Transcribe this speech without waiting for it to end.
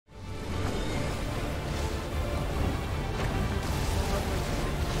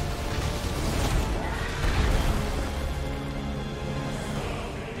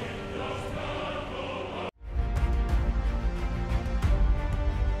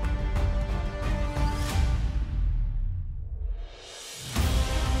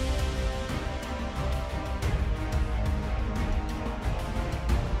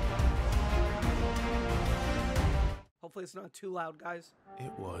Hopefully it's not too loud, guys.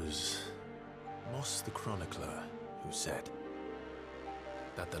 It was Moss the Chronicler who said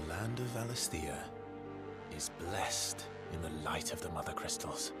that the land of Valisthea is blessed in the light of the Mother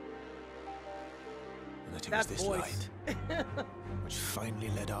Crystals. And that it was this light which finally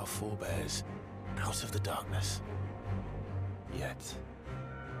led our forebears out of the darkness. Yet,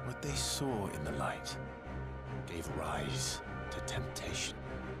 what they saw in the light gave rise to temptation.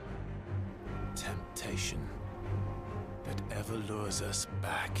 Temptation that ever lures us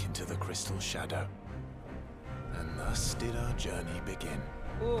back into the crystal shadow. And thus did our journey begin.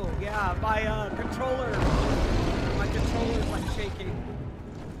 Oh, yeah, my controller's like shaking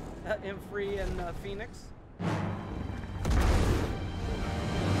in Free and Phoenix.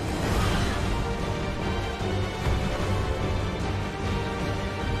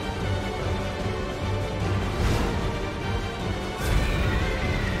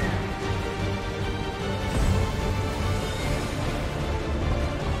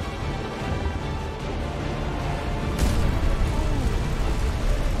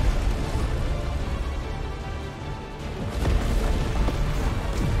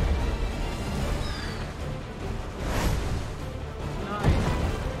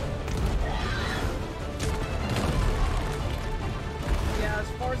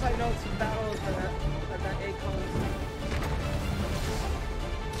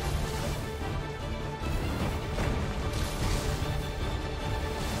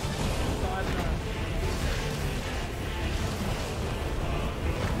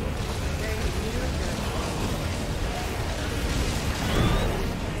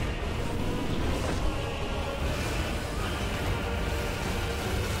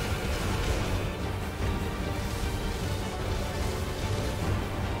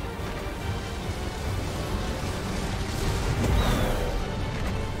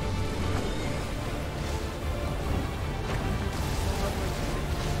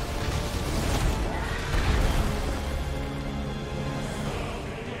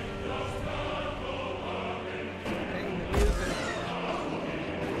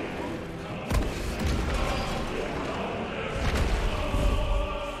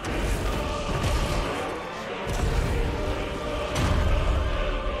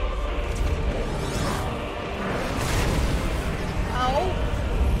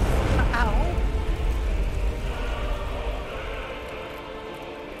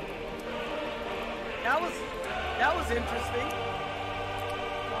 That was interesting.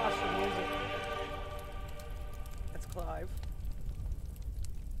 Gosh, the music. That's Clive.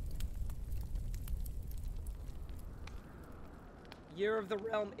 Year of the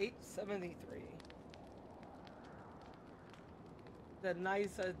Realm 873. The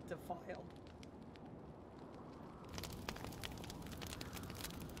Nysa Defiled.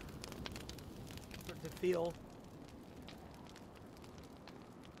 Or Defil.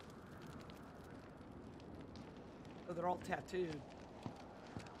 Oh, they're all tattooed.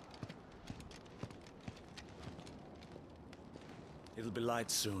 It'll be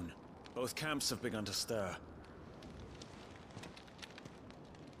light soon. Both camps have begun to stir.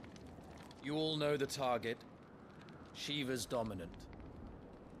 You all know the target. Shiva's dominant.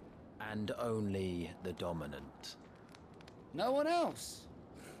 And only the dominant. No one else?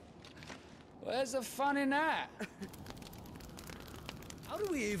 Where's the fun in that? How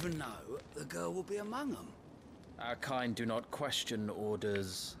do we even know the girl will be among them? Our kind do not question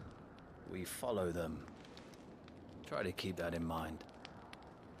orders. We follow them. Try to keep that in mind.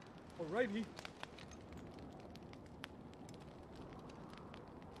 Alrighty.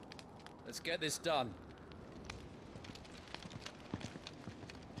 Let's get this done.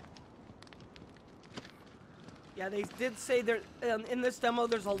 Yeah, they did say there in this demo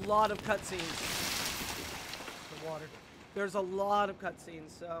there's a lot of cutscenes. The water. There's a lot of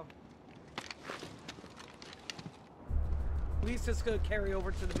cutscenes, so at least it's gonna carry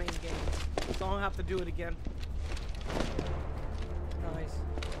over to the main game, so I don't have to do it again. Nice.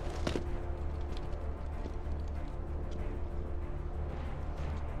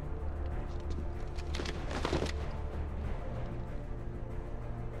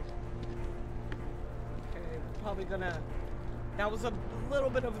 Probably gonna. That was a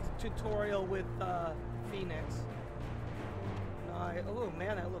little bit of a tutorial with Phoenix. Oh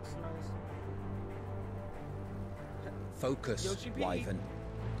man, that looks nice. Focus, Yoshi P. Wyvern.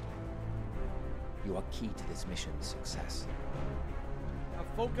 You are key to this mission's success. Now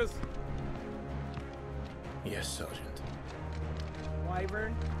focus, Yes, Sergeant.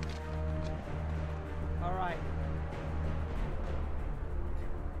 Wyvern. All right.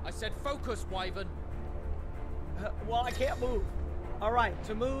 I said focus, Wyvern. Well, I can't move. All right,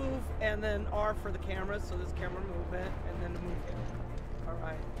 to move, and then R for the camera, so this camera movement, and then to move him. All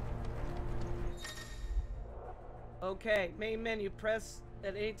right. Okay, main menu. Press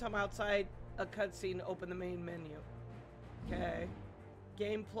at any time outside a cutscene to open the main menu. Okay.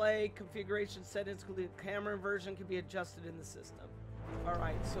 Gameplay configuration settings, including camera inversion, can be adjusted in the system. All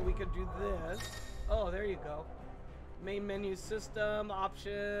right, so we could do this. Oh, there you go. Main menu, system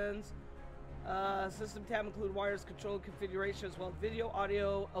options. System tab include wireless control configuration as well as video,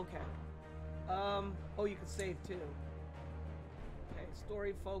 audio. Okay. Oh, you can save too. Okay,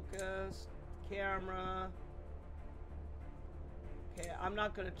 story focus, camera. Okay, I'm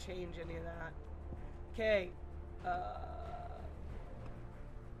not gonna change any of that. Okay.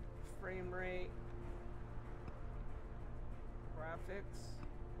 Frame rate. Graphics.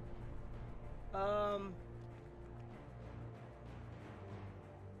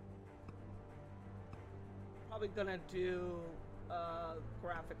 Probably gonna do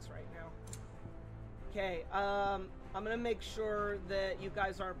graphics right now. Okay, I'm gonna make sure that you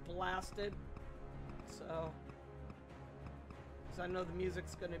guys aren't blasted. So, because I know the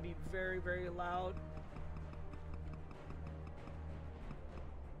music's gonna be very, very loud.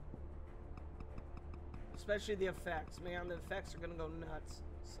 Especially the effects, man. The effects are gonna go nuts.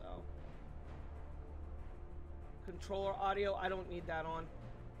 So, controller audio, I don't need that on.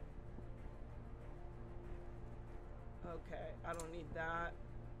 Okay, I don't need that.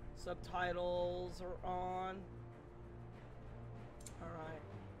 Subtitles are on. Alright.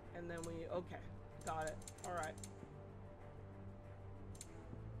 And then we, okay, got it. Alright.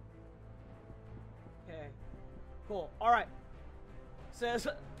 Okay, cool. Alright. Says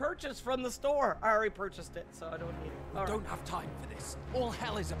purchase from the store. I already purchased it, so I don't need it. We don't have time for this. All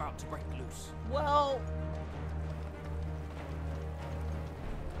hell is about to break loose. Well,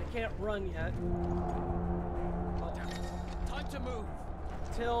 I can't run yet. Oh. Time to move.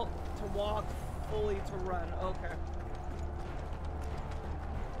 Tilt to walk, fully to run. Okay.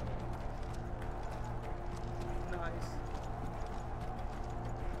 Nice.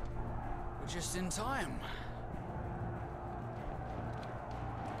 We're just in time.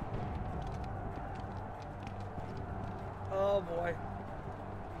 Oh boy.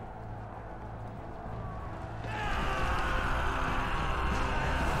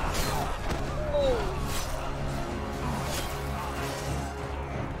 Oh.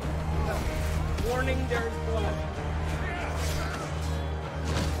 Warning, there's blood.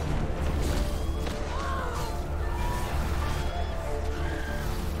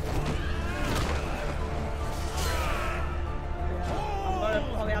 I'm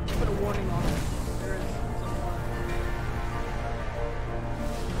gonna probably have to put a warning on it. There is some blood.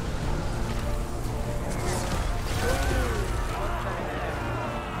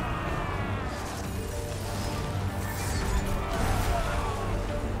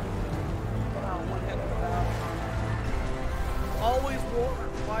 Always war.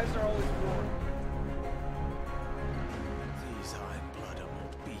 Why is there always war? These are blood of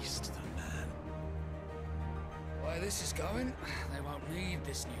more beast than man. Where this is going, they won't need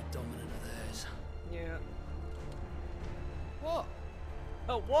this new dominant of theirs. Yeah. What?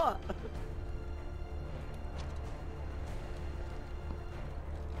 Oh, what?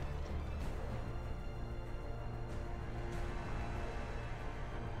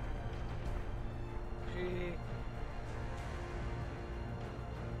 Gee.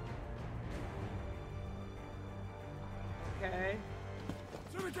 Okay.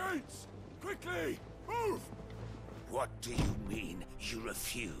 To the gates! Quickly! Move! What do you mean, you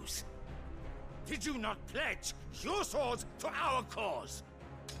refuse? Did you not pledge your swords to our cause?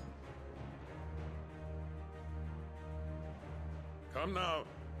 Come now.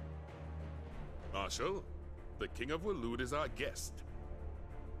 Marshal, the King of Waloed is our guest.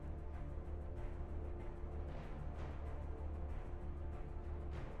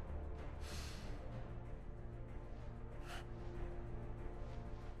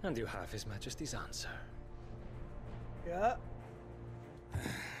 And you have His Majesty's answer. Yeah.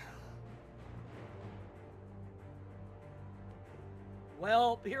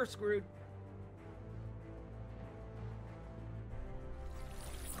 Well, you're screwed.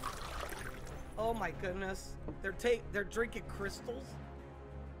 Oh my goodness. They're drinking crystals?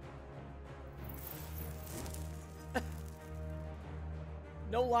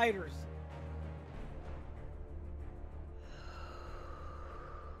 No lighters.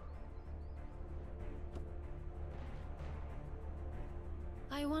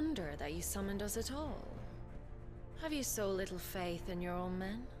 I wonder that you summoned us at all. Have you so little faith in your own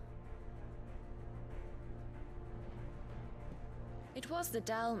men? It was the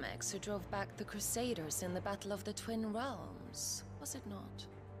Dalmex who drove back the Crusaders in the Battle of the Twin Realms. was it not?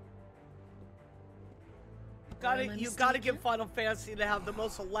 You gotta give Final Fantasy to have the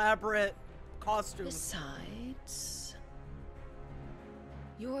most elaborate costumes. Besides,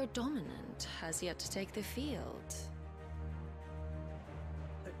 your dominant has yet to take the field.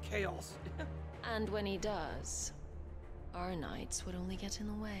 The chaos. And when he does, our knights would only get in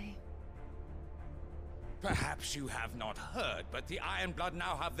the way. Perhaps you have not heard, but the Ironblood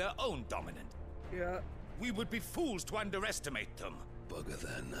now have their own dominant. Yeah. We would be fools to underestimate them. Bugger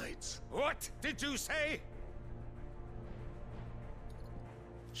their knights. What did you say?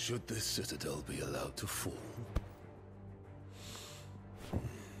 Should this citadel be allowed to fall,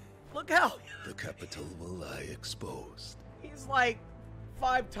 Look how the capital will lie exposed. he's like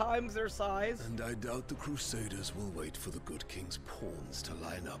 5 times their size. And I doubt the Crusaders will wait for the good king's pawns to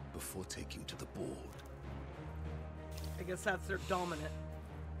line up before taking to the board. I guess that's their dominant.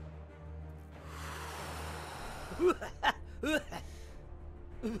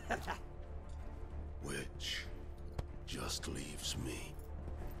 Which just leaves me.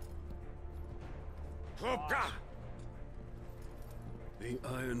 The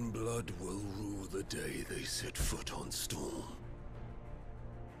Ironblood will rule the day they set foot on Storm.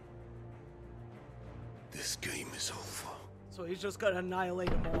 This game is over. So he's just gonna annihilate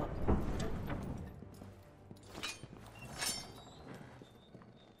them all.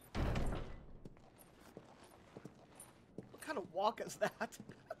 What kind of walk is that?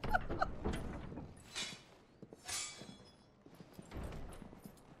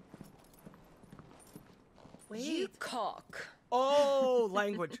 Wait. You cock. Oh,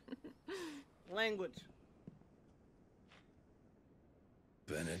 language. Language.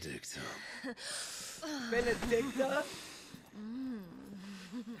 Benedicta. Benedicta?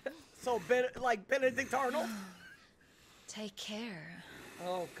 So, like Benedict Arnold? Take care.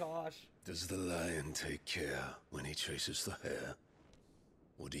 Oh, gosh. Does the lion take care when he chases the hare?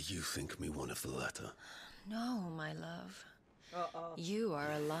 Or do you think me one of the latter? No, my love. Uh-oh. You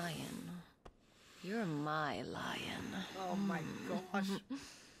are a lion. You're my lion. Oh my gosh.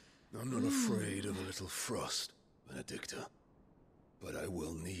 I'm not afraid of a little frost, Benedicta. But I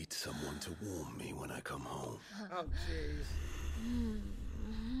will need someone to warm me when I come home. Oh, jeez.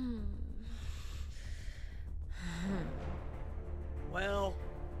 Well...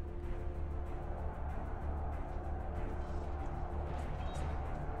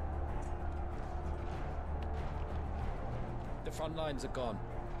 The front lines are gone.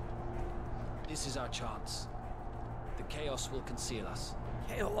 This is our chance. The chaos will conceal us.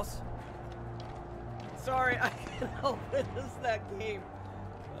 Chaos. Sorry, I can't help it. It's that game.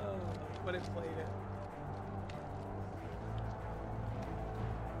 But I played it.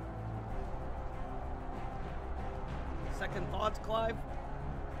 Second thoughts, Clive?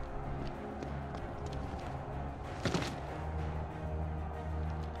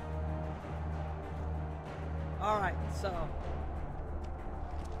 Alright, so...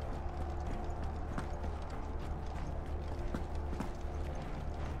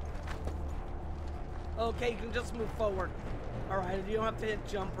 Okay, you can just move forward. Alright, you don't have to hit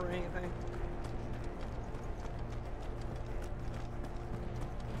jump or anything.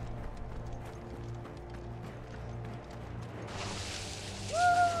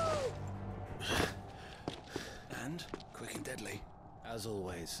 And quick and deadly. As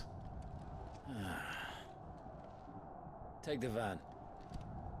always. Take the van.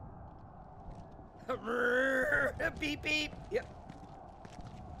 Beep beep. Yep.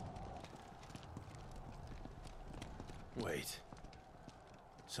 Wait.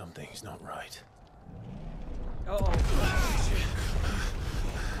 Something's not right. Uh-oh.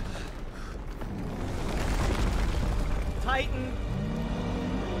 Titan.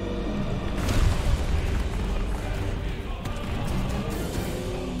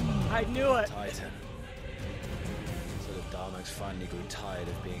 I knew it. Titan. So the Darmaks finally grew tired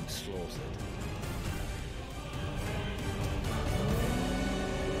of being slaughtered.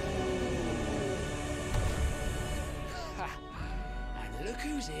 And look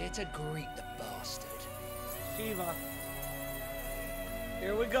who's here to greet the bastard. Shiva.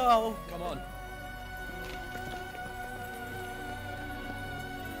 Here we go. Come on.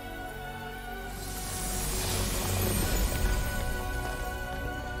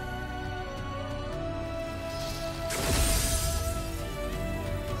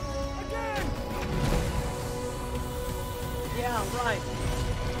 Yeah, right.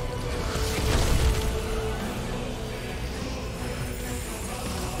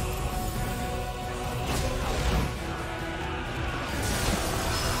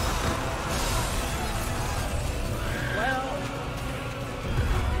 Well,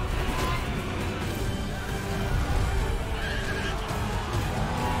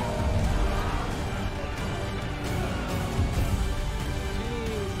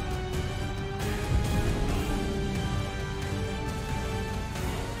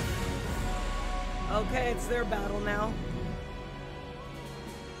 Okay, it's their battle now.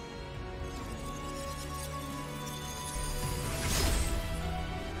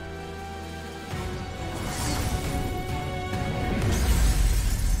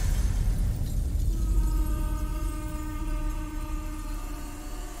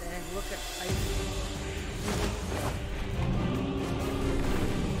 Dang, look at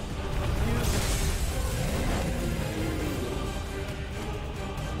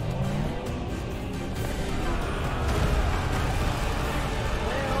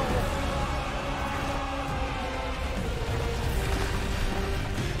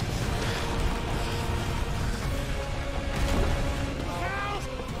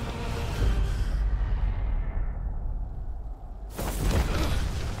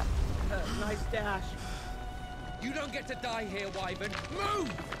nice dash. You don't get to die here, Wyvern.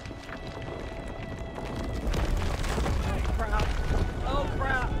 Move! Oh crap. Oh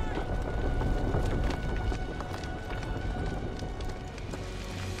crap.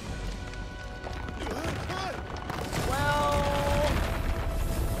 Well,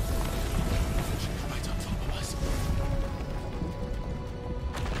 Right on top of us.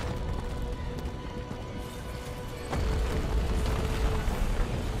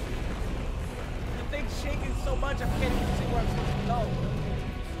 the thing's shaking so much I can't even see where I'm supposed to go.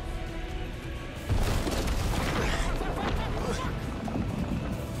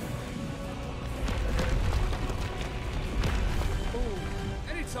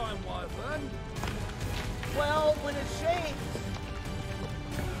 Anytime, Wyvern. Well, when it shakes.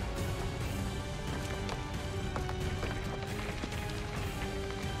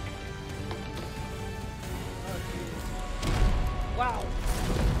 Wow.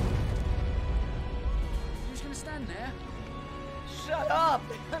 You just gonna stand there? Shut up,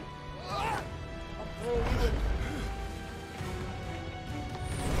 man. I'll throw you in.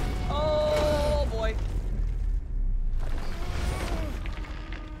 Oh, boy.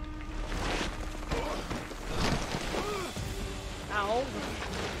 Ow.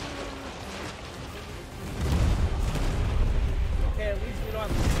 Okay, at least we don't have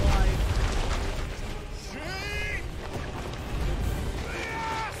to slide.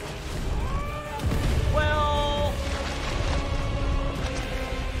 Well...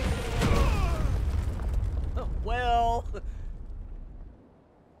 Well...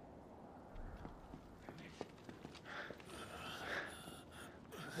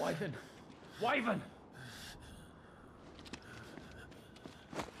 Wyvern! Wyvern!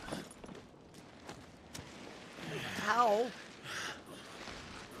 How?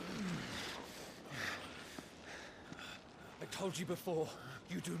 I told you before,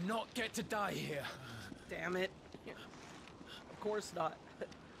 you do not get to die here. Damn it. Of course not.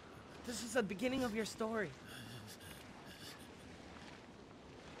 This is the beginning of your story.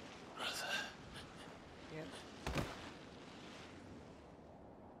 Yeah.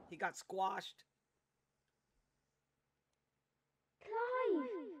 He got squashed. Clive!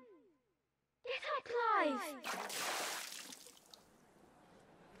 Get up, Clive!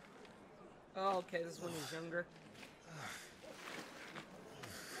 Oh, okay, this one is younger.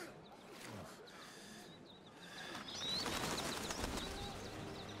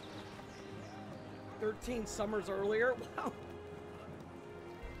 "13 summers earlier." Wow.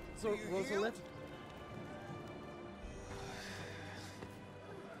 So Rosalind.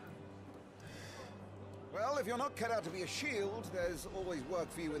 Well, if you're not cut out to be a shield, there's always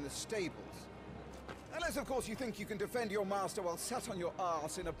work for you in the stables. Unless, of course, you think you can defend your master while sat on your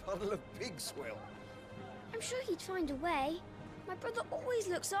arse in a puddle of pig swill. I'm sure he'd find a way. My brother always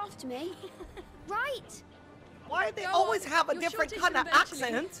looks after me. Right? Why do they always have a different kind of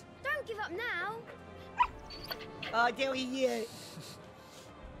accent? Don't give up now. There he is.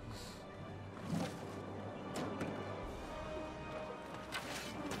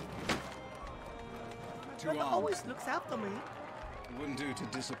 My brother always looks after me. It wouldn't do to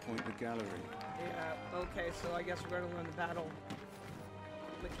disappoint the gallery. Yeah, okay, so I guess we're gonna learn the battle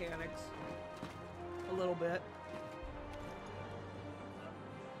mechanics a little bit.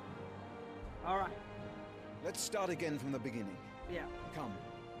 Alright. Let's start again from the beginning. Yeah. Come,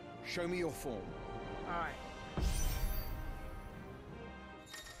 show me your form. Alright.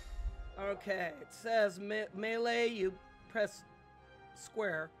 Okay, it says melee, you press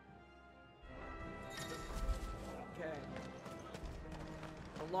square. Okay.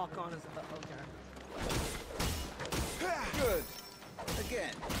 The lock on is okay. Good.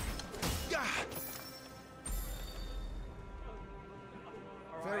 Again.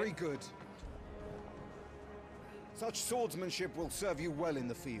 Very good. Such swordsmanship will serve you well in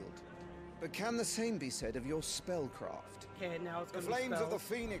the field. But can the same be said of your spellcraft? Okay, now it's The gonna be flames of the spells.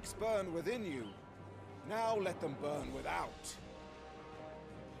 Phoenix burn within you. Now let them burn without.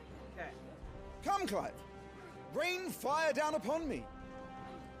 Okay. Come, Clive. Rain fire down upon me.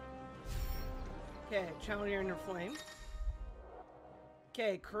 Okay, channel your inner flame.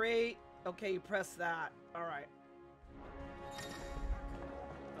 Okay, create. Okay, you press that. All right.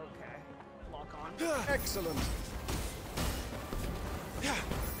 Okay, lock on. Excellent.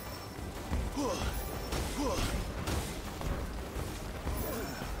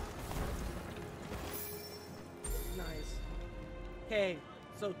 Nice. Okay,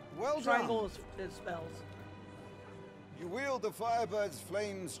 so Well triangle done. is spells. You wield the Firebird's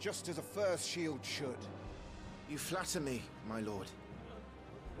flames just as a first shield should. You flatter me, my lord.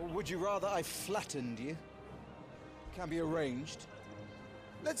 Or would you rather I flattened you? Can be arranged.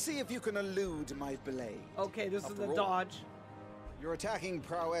 Let's see if you can elude my blade. Okay, this is After the all, dodge. Your attacking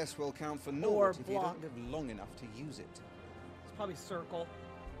prowess will count for Or naught if you block. don't live long enough to use it. It's probably circle.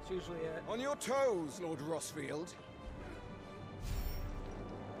 It's usually it. On your toes, Lord Rossfield.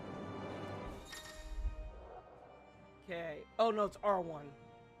 Okay. Oh no, it's R1.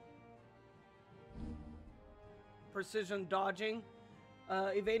 Precision dodging.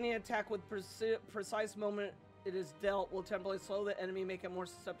 Evading attack with precise moment it is dealt will temporarily slow the enemy, make it more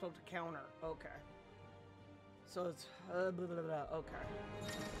susceptible to counter. Okay. So it's blah, blah, blah. Okay.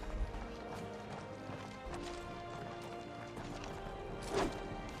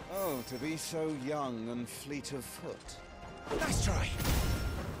 Oh, to be so young and fleet of foot. Nice try.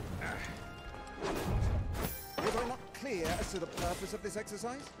 Was I not clear as to the purpose of this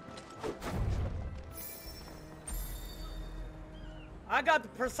exercise? I got the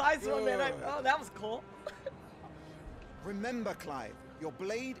precise one, man. Oh, that was cool. Remember, Clive, your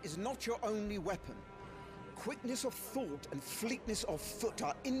blade is not your only weapon. Quickness of thought and fleetness of foot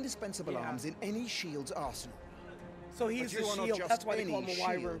are indispensable arms in any shield's arsenal. So he's But you the are not shield. just That's why they any call him a shield,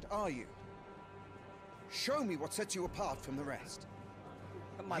 wyvern. are you? Show me what sets you apart from the rest.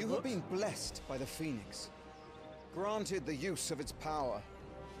 My You looks? have been blessed by the Phoenix, granted the use of its power.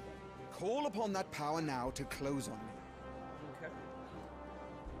 Call upon that power now to close on me. Okay.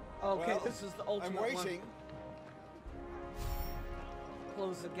 Okay, Well, this is the ultimate I'm waiting. one.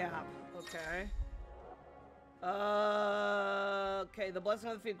 Close the gap. Okay. Okay, the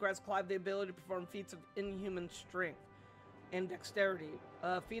Blessing of the Feet grants Clive the ability to perform feats of inhuman strength and dexterity.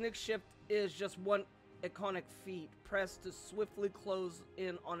 Phoenix Shift is just one iconic feat. Press to swiftly close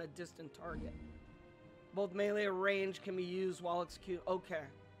in on a distant target. Both melee and range can be used while executing. Okay,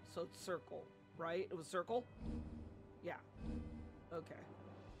 so it's circle, right? It was circle? Yeah. Okay.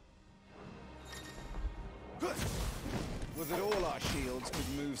 Was it all our shields could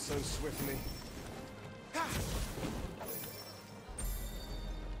move so swiftly? Oh,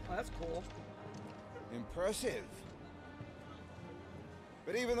 that's cool. Impressive.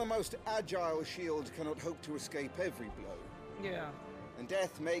 But even the most agile shield cannot hope to escape every blow. Yeah. And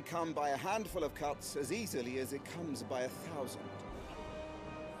death may come by a handful of cuts as easily as it comes by 1,000.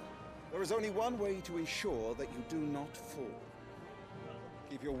 There is only one way to ensure that you do not fall.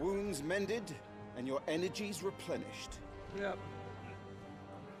 Keep your wounds mended and your energies replenished. Yep.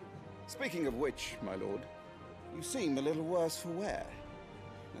 Speaking of which, my lord, you seem a little worse for wear.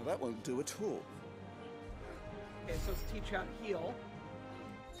 Now that won't do at all. Okay, so let's teach how to heal.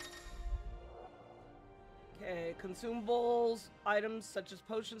 Okay, consumables, items such as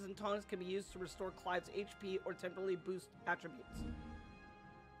potions and tonics can be used to restore Clive's HP or temporarily boost attributes.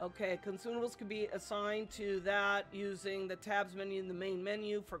 Okay, consumables can be assigned to that using the tabs menu in the main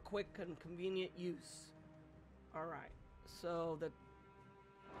menu for quick and convenient use. Alright, so the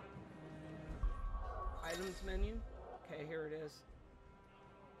items menu. Okay, here it is.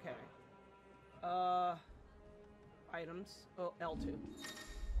 Okay. Items. Oh, L2.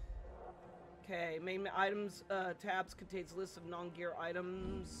 Okay, main items tabs contains lists of non-gear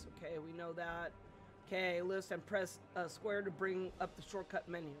items. Okay, we know that. Okay, list and press square to bring up the shortcut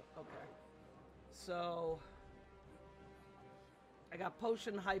menu. Okay. So I got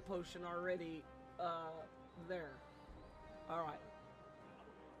potion, high potion already there. Alright.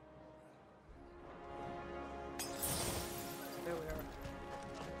 There we are.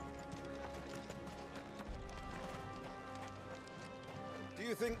 Do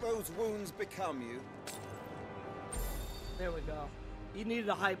you think those wounds become you? There we go. You needed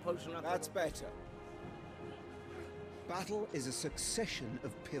a high potion up That's better. Battle is a succession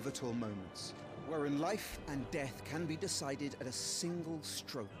of pivotal moments, wherein life and death can be decided at a single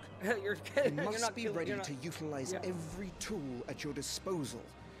stroke. You must be ready to utilize every tool at your disposal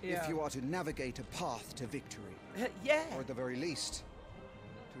if you are to navigate a path to victory. Yeah. Or at the very least,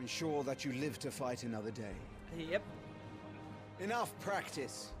 to ensure that you live to fight another day. Yep. Enough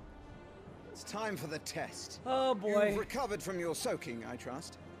practice. It's time for the test. Oh boy. You've recovered from your soaking, I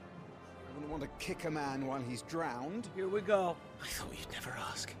trust. You wouldn't want to kick a man while he's drowned. Here we go. I thought you'd never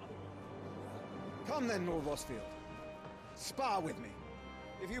ask. Come then, Lord Rosfield. Spar with me.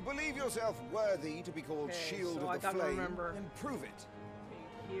 If you believe yourself worthy to be called Okay, Shield so I of the gotta Flame, remember. then prove it.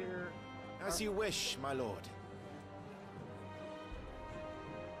 Here. As you wish, my lord.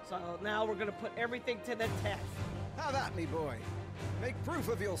 So now we're gonna put everything to the test. Have at me, boy. Make proof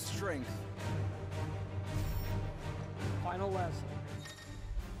of your strength. Final lesson.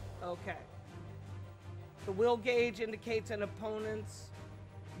 Okay. The will gauge indicates an opponent's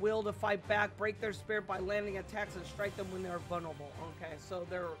will to fight back, break their spirit by landing attacks, and strike them when they're vulnerable. Okay, so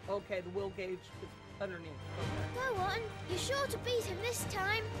they're okay. The will gauge is underneath. Okay. Go on. You're sure to beat him this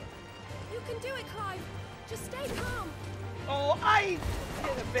time. You can do it, Clive. Just stay calm. Oh, I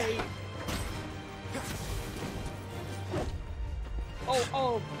hit a bait.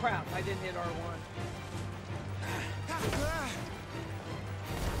 Oh, crap. I didn't hit R1.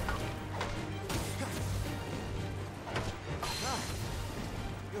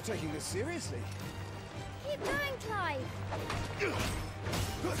 You're taking this seriously. Keep going, Clive.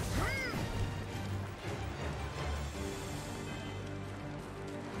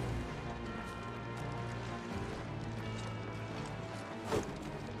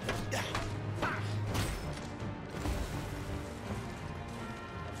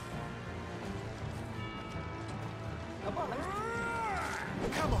 Come on.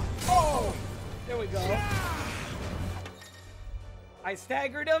 Come on. Oh! There we go. I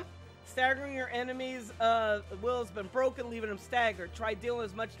staggered him. Staggering your enemy's will has been broken, leaving him staggered. Try dealing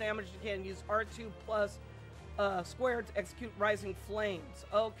as much damage as you can. Use R2 plus square to execute Rising Flames.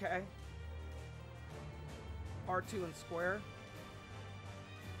 Okay. R2 and square.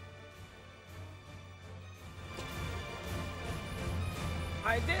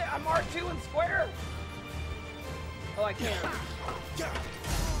 I did. I'm R2 and square. Oh, I can't.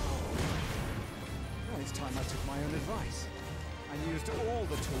 Well, it's time I took my own advice. I used all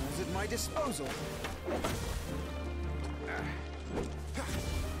the tools at my disposal.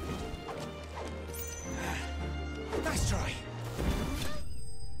 Nice try.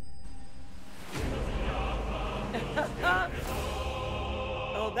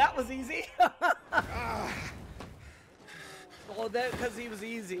 Oh, that was easy. Oh, that because he was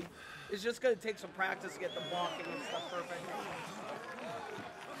easy. It's just gonna take some practice to get the blocking and stuff perfect.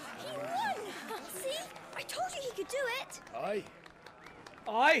 He won! See? I told you he could do it. Aye.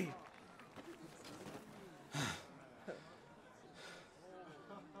 Aye.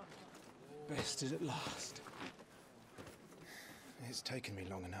 Bested at last. It's taken me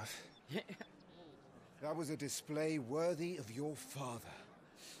long enough. That was a display worthy of your father.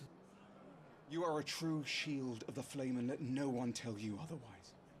 You are a true shield of the flame, and let no one tell you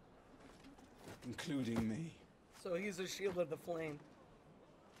otherwise. Including me. So he's a shield of the flame.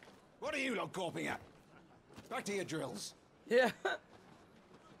 What are you lot gawping at? Back to your drills. Yeah.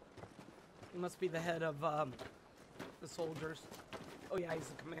 He must be the head of the soldiers. Oh yeah, he's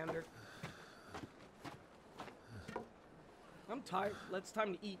the commander. I'm tired. It's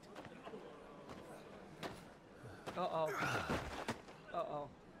time to eat. Uh-oh. Uh-oh.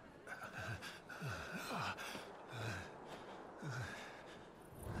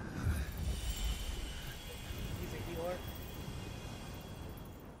 He's a healer.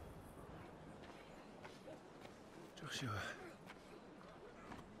 Joshua.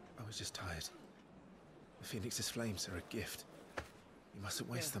 I was just tired. The Phoenix's flames are a gift. You mustn't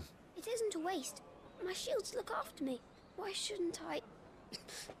waste them. It isn't a waste. My shields look after me. Why shouldn't I?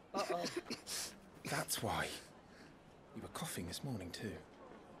 Uh-oh. That's why. You were coughing this morning too.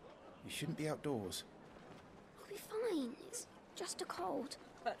 You shouldn't be outdoors. I'll be fine. It's just a cold.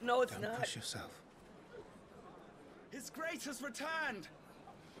 No, it's Don't not. push yourself. His Grace has returned.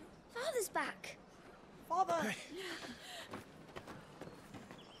 Father's back. Father.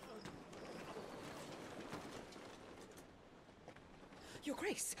 Your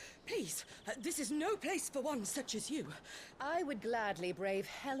Grace, please, this is no place for one such as you. I would gladly brave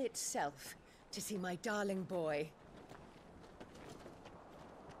hell itself to see my darling boy.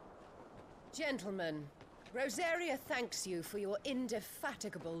 Gentlemen, Rosaria thanks you for your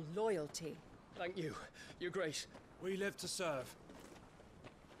indefatigable loyalty. Thank you, Your Grace. We live to serve.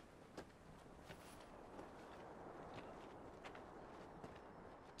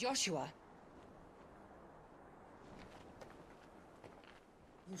 Joshua.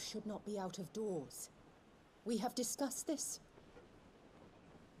 You should not be out of doors. We have discussed this.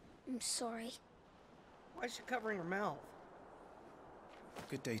 I'm sorry. Why is she covering her mouth?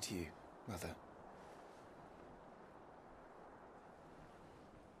 Good day to you, Mother.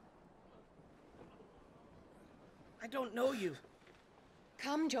 don't know you.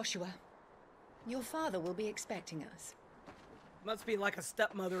 Come, Joshua. Your father will be expecting us. Must be like a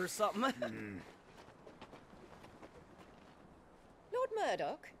stepmother or something. Lord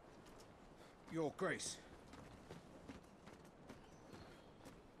Murdoch? Your Grace.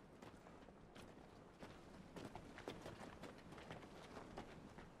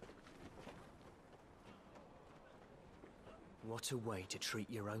 What a way to treat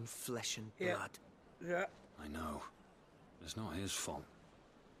your own flesh and Yeah. blood. Yeah. I know. It's not his fault.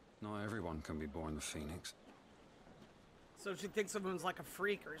 Not everyone can be born the Phoenix. So she thinks of him as like a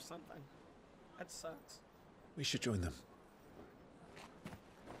freak or something. That sucks. We should join them.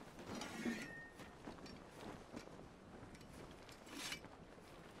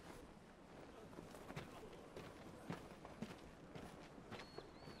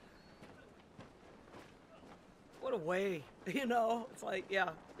 What a way, you know? It's like, yeah,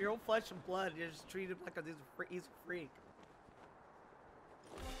 your own flesh and blood. You're just treated like he's a freak.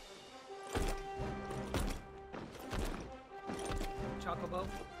 Chocobo.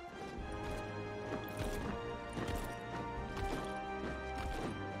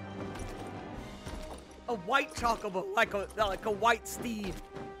 A white chocobo, like a white steed.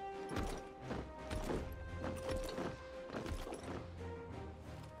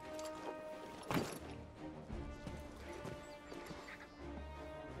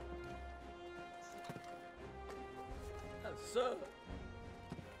 So,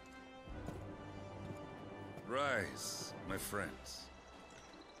 Rise, my friends.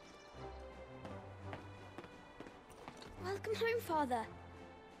 Welcome home, Father.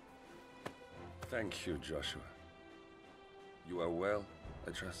 Thank you, Joshua. You are well,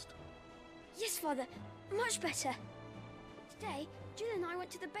 I trust. Yes, Father. Much better. Today, Jill and I went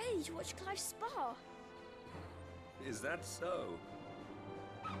to the Bailey to watch Clive's spa. Is that so?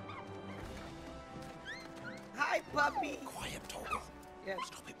 hi, puppy. Quiet, Torgal. Yeah.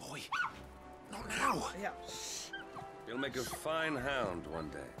 Stop it, boy. Not now. Yeah. You'll make a fine hound one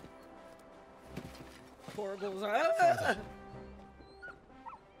day. Torgal's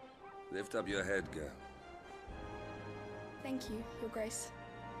Lift up your head, girl. Thank you, Your Grace.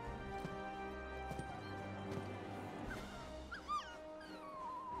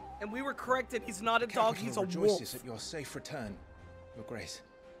 And we were corrected. He's not a dog. He's a wolf. Rejoices at your safe return, Your Grace.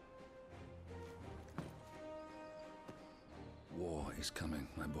 War is coming,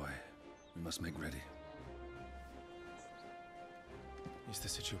 my boy. We must make ready. Is the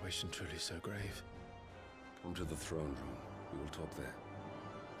situation truly so grave? Come to the throne room. We will talk there.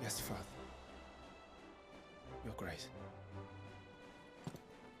 Yes, Father. Your Grace.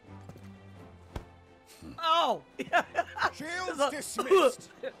 Oh! Shields dismissed!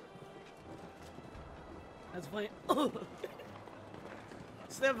 That's funny.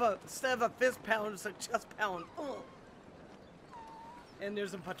 Instead of a fist pound, it's a chest pound. And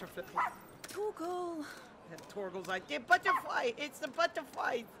there's a butterfly. Torgal. And Torgal's like, the butterfly! It's the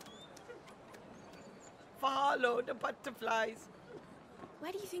butterfly! Follow the butterflies.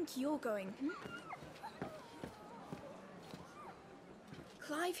 Where do you think you're going?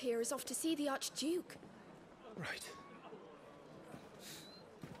 Clive here is off to see the Archduke. Right.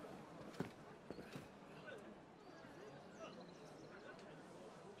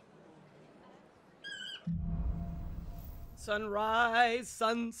 Sunrise,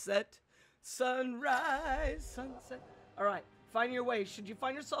 sunset, sunrise, sunset. All right, find your way. Should you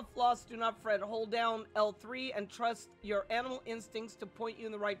find yourself lost, do not fret. Hold down L3 and trust your animal instincts to point you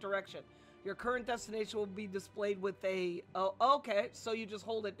in the right direction. Your current destination will be displayed with a... Oh, okay, so you just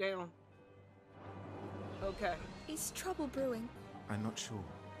hold it down. Okay. Is trouble brewing? I'm not sure.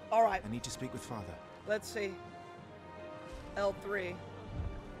 All right. I need to speak with Father. Let's see. L3.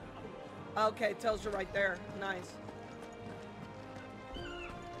 Okay, tells you right there. Nice.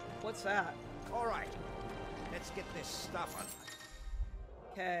 What's that? All right, let's get this stuff on.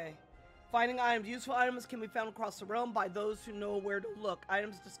 Okay. Finding items. Useful items can be found across the realm by those who know where to look.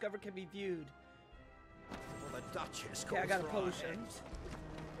 Items discovered can be viewed. Well, the Duchess. Okay, I got a calls for our potion. heads.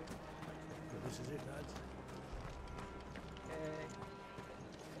 This is it, lads. Okay.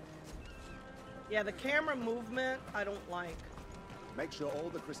 Yeah, the camera movement I don't like. Make sure all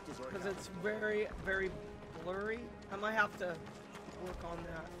the crystals are... Because it's very, very blurry. I might have to work on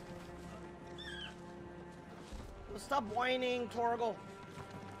that. Well, stop whining, Torgal.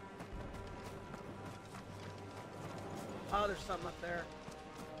 Oh, there's something up there.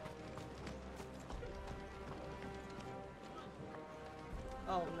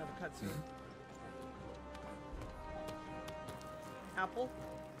 Oh, another cutscene. Apple?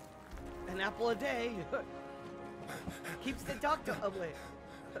 An apple a day. Keeps the doctor away.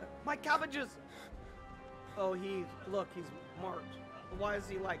 My cabbages. Oh, look, he's marked. Why is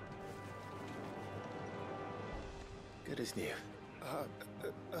he like... Good as new.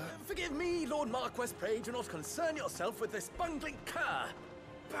 Forgive me, Lord Marquess, pray do not concern yourself with this bungling cur.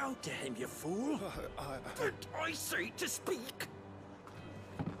 Bow to him, you fool. Did I say to speak?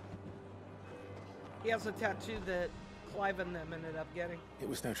 He has a tattoo that Clive and them ended up getting. It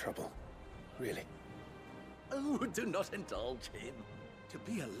was no trouble. Really. Oh, do not indulge him. To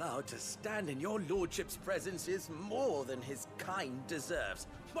be allowed to stand in your lordship's presence is more than his kind deserves.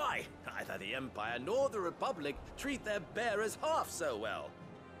 Why, neither the Empire nor the Republic treat their bearers half so well.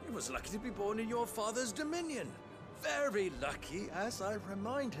 He was lucky to be born in your father's dominion. Very lucky, as I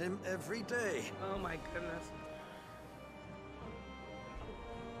remind him every day. Oh my goodness.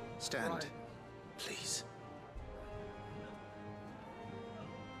 Stand, Right. please.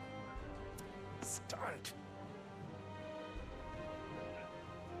 Stand.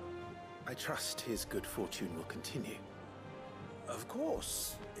 I trust his good fortune will continue. Of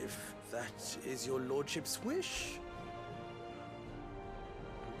course, if that is your lordship's wish.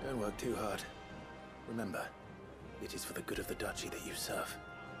 Don't work too hard. Remember, it is for the good of the duchy that you serve.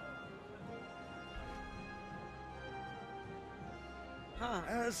 Huh.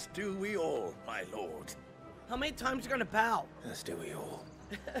 As do we all, my lord. How many times you gonna bow? As do we all.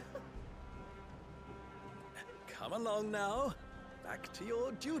 Come along now. Back to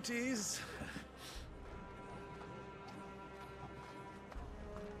your duties.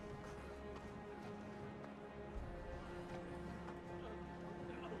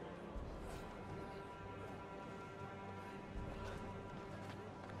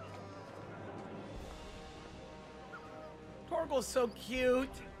 Torgal's so cute.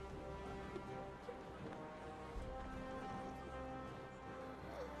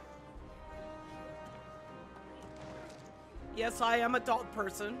 Yes, I am a dog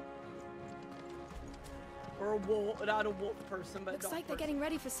person. Or a wolf, not a wolf person, but a Looks dog like they're person. getting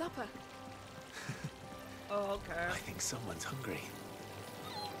ready for supper. Oh, okay. I think someone's hungry.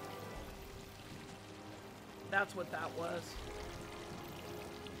 That's what that was.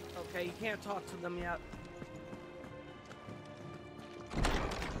 Okay, you can't talk to them yet.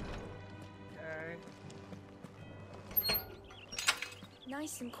 Okay.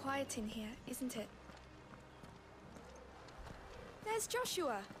 Nice and quiet in here, isn't it? There's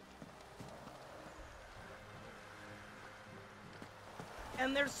Joshua.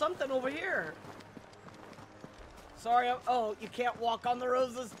 And there's something over here. Sorry, oh, you can't walk on the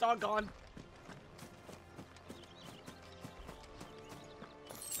roses? Doggone.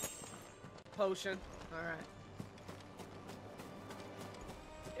 Potion. Alright.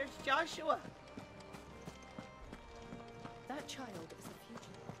 There's Joshua. That child is a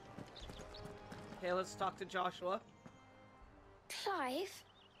fugitive. Okay, let's talk to Joshua. Clive,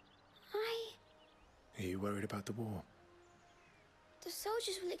 Are you worried about the war? the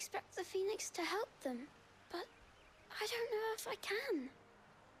soldiers will expect the Phoenix to help them, but I don't know if I can.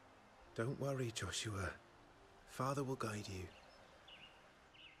 Don't worry, Joshua. Father will guide you.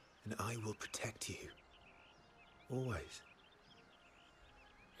 And I will protect you. Always.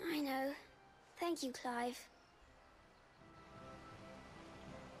 I know. Thank you, Clive.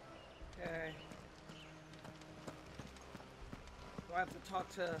 Okay. Do I have to talk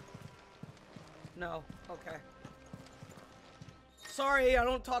to... No. Okay. Sorry, I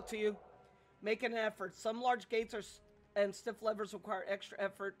don't talk to you. Make an effort. Some large gates and stiff levers require extra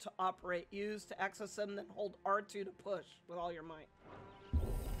effort to operate. Use to access them, then hold R2 to push with all your might.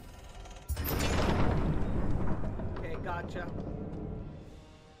 Okay, gotcha.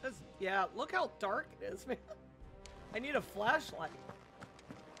 Yeah, look how dark it is, man. I need a flashlight.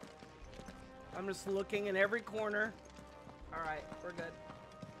 I'm just looking in every corner. Alright, we're good.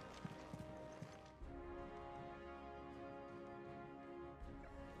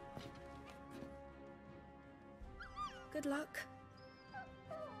 Good luck.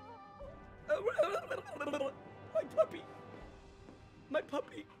 My puppy. My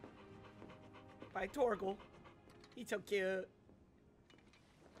puppy. By Torgal. He's so cute.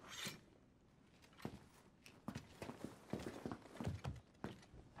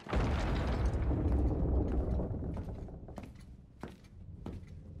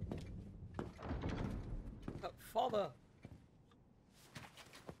 Father.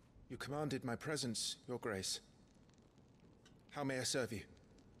 You commanded my presence, Your Grace. How may I serve you?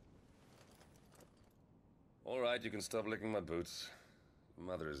 All right, you can stop licking my boots.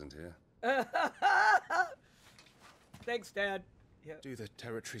 Mother isn't here. Thanks, Dad. Yeah. Do the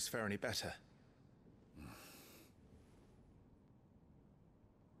territories fare any better?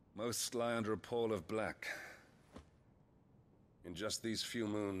 Most lie under a pall of black. In just these few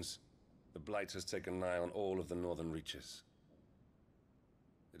moons, The Blight has taken nigh on all of the northern reaches.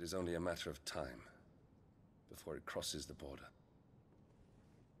 It is only a matter of time before it crosses the border.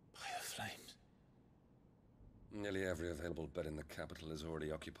 By the flames. Nearly every available bed in the capital is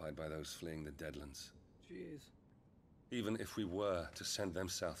already occupied by those fleeing the Deadlands. Jeez. Even if we were to send them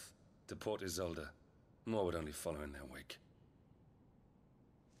south to Port Isolde, more would only follow in their wake.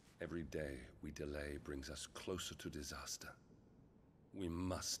 Every day we delay brings us closer to disaster. We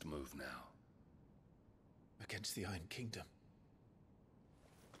must move now. Against the Iron Kingdom.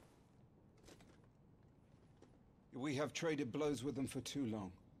 We have traded blows with them for too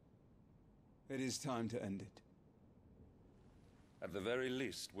long. It is time to end it. At the very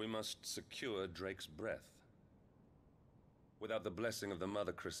least, we must secure Drake's breath. Without the blessing of the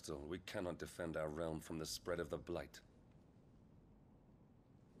Mother Crystal, we cannot defend our realm from the spread of the Blight.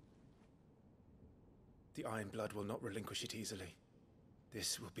 The Iron Blood will not relinquish it easily.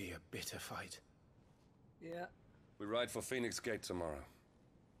 This will be a bitter fight. Yeah. We ride for Phoenix Gate tomorrow.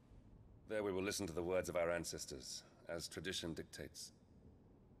 There we will listen to the words of our ancestors, as tradition dictates.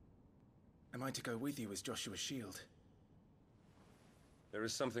 Am I to go with you as Joshua's shield? There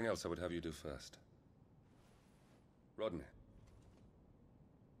is something else I would have you do first. Rodney.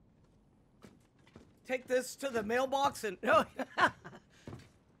 Take this to the mailbox and... No.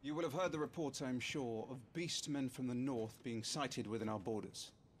 You will have heard the reports, I am sure, of beastmen from the north being sighted within our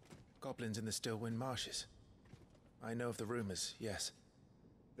borders. Goblins in the Stillwind Marshes. I know of the rumors, yes.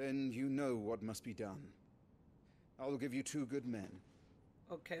 Then you know what must be done. I will give you 2 good men.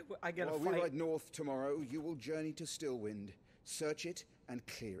 Okay, I get a fight. While we ride north tomorrow, you will journey to Stillwind, search it, and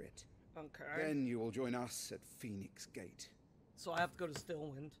clear it. Okay. Then you will join us at Phoenix Gate. So I have to go to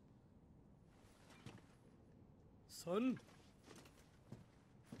Stillwind. Son?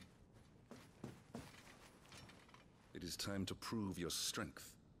 It is time to prove your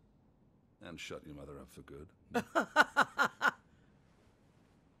strength. And shut your mother up for good.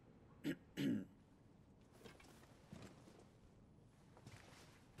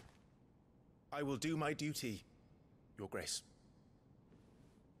 I will do my duty, Your Grace.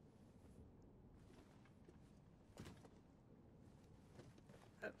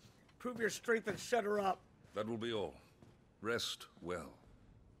 Prove your strength and shut her up. That will be all. Rest well.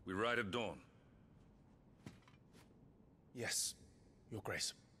 We ride at dawn. Yes, Your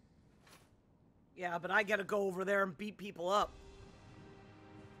Grace. Yeah, but I gotta go over there and beat people up.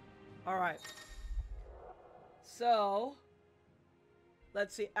 Alright. So...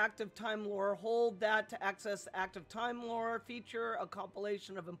 let's see, active time lore. Hold that to access the active time lore feature, a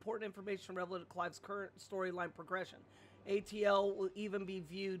compilation of important information relevant to Clive's current storyline progression. ATL will even be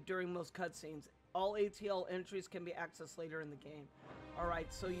viewed during most cutscenes. All ATL entries can be accessed later in the game.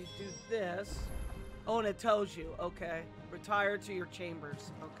 Alright, so you do this. Oh, and it tells you, okay. Retire to your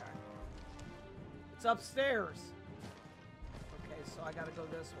chambers. Okay. It's upstairs. Okay, so I gotta go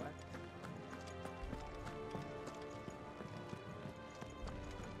this way.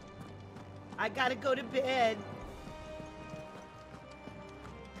 I gotta go to bed.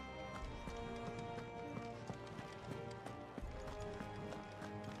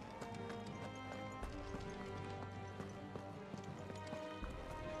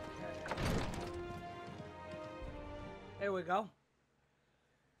 There we go.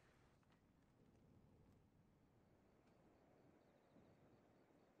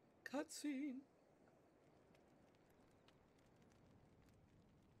 Cutscene.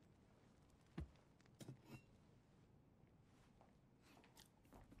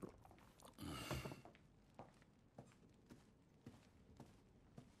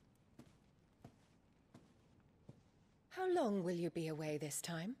 How long will you be away this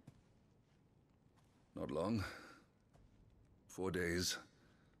time? Not long. 4 days,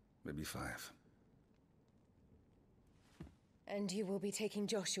 maybe 5. And you will be taking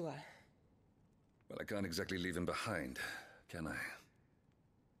Joshua? Well, I can't exactly leave him behind, can I?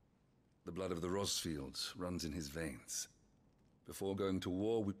 The blood of the Rosfields runs in his veins. Before going to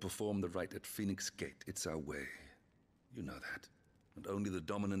war, we perform the rite at Phoenix Gate. It's our way. You know that. And only the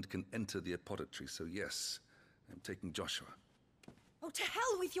dominant can enter the apothecary, so yes, I'm taking Joshua. Oh, to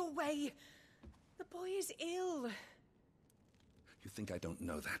hell with your way! The boy is ill. You think I don't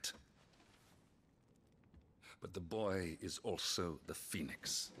know that? But the boy is also the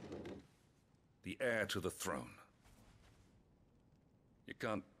Phoenix. The heir to the throne. You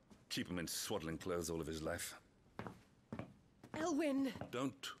can't keep him in swaddling clothes all of his life. Elwyn!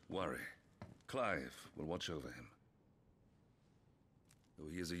 Don't worry. Clive will watch over him.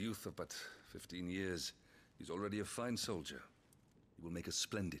 Though he is a youth of but 15 years, he's already a fine soldier. He will make a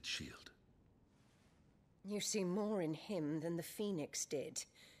splendid shield. You see more in him than the Phoenix did.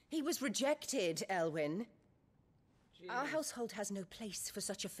 He was rejected, Elwyn. Our Jeez. household has no place for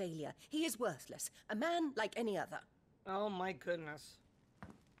such a failure. He is worthless, a man like any other. Oh my goodness.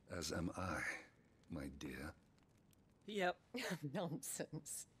 As am I, my dear. Yep.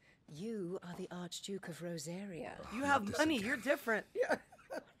 Nonsense. You are the Archduke of Rosaria. You have money, you're different. Yeah.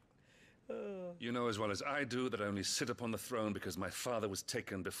 You know as well as I do that I only sit upon the throne because my father was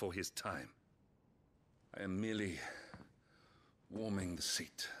taken before his time. I am merely warming the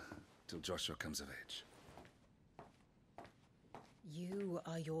seat till Joshua comes of age. You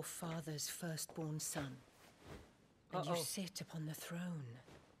are your father's firstborn son, and you sit upon the throne.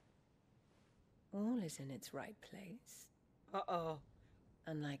 All is in its right place. Uh-oh.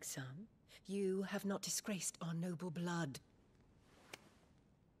 Unlike some, you have not disgraced our noble blood.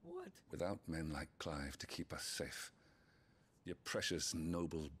 What? Without men like Clive to keep us safe, your precious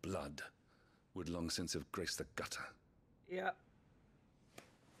noble blood would long since have graced the gutter. Yeah.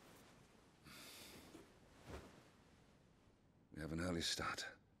 We have an early start.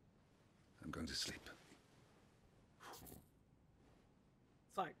 I'm going to sleep.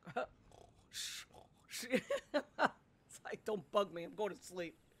 It's like, it's like, don't bug me. I'm going to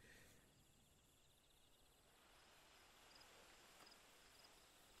sleep.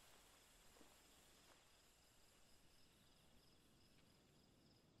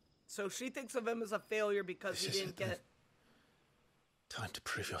 So she thinks of him as a failure because he didn't get... Time to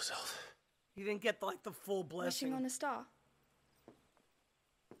prove yourself. He didn't get, like, the full blessing. Wishing on a star.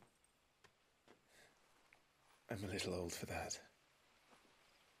 I'm a little old for that.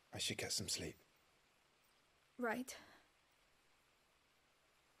 I should get some sleep. Right.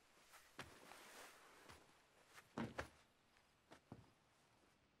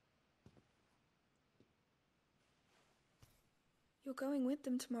 You're going with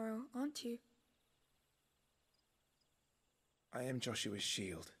them tomorrow, aren't you? I am Joshua's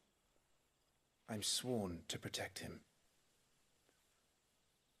shield. I'm sworn to protect him.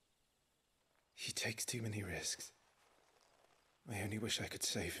 He takes too many risks. I only wish I could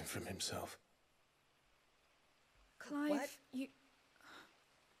save him from himself. Clive, What? you...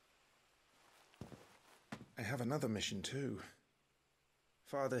 I have another mission too.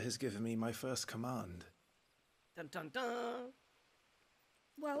 Father has given me my first command. Dun dun dun!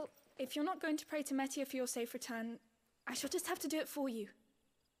 Well, if you're not going to pray to Metia for your safe return, I shall just have to do it for you.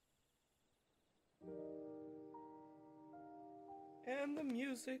 And the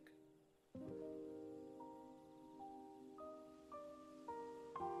music.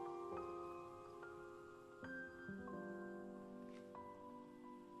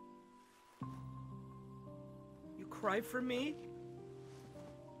 You cry for me?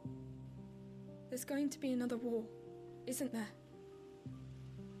 There's going to be another war, isn't there?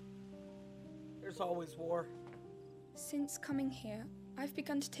 There's always war. Since coming here, I've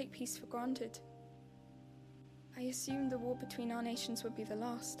begun to take peace for granted. I assumed the war between our nations would be the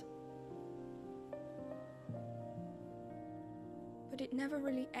last. But it never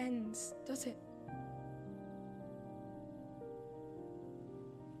really ends, does it?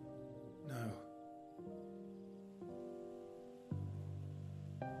 No.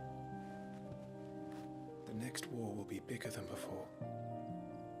 The next war will be bigger than before.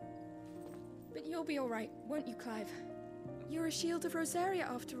 But you'll be alright, won't you, Clive? You're a shield of Rosaria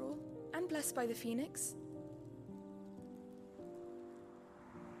after all, and blessed by the Phoenix.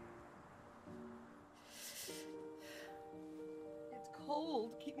 It's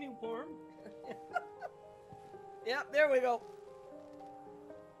cold. Keep me warm. Yeah, there we go.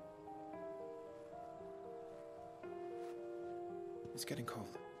 It's getting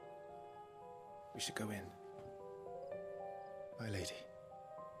cold. We should go in. My lady.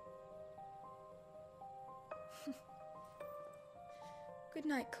 Good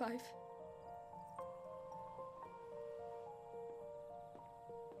night, Clive.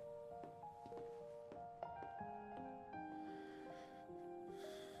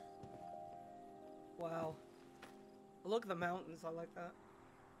 Wow. Look at the mountains. I like that.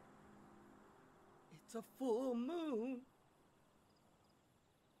 It's a full moon.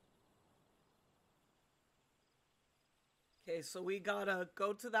 Okay, so we gotta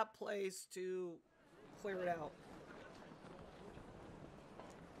go to that place to clear it out.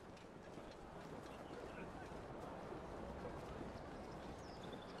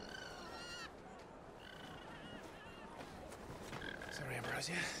 Sorry,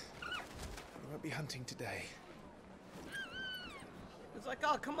 Ambrosia. We won't be hunting today. It's like,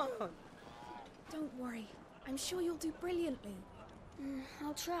 oh, come on. Don't worry. I'm sure you'll do brilliantly.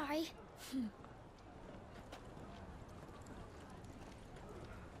 I'll try.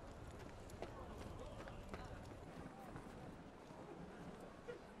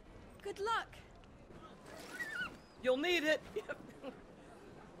 Good luck. You'll need it.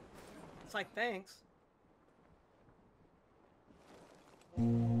 It's like, thanks.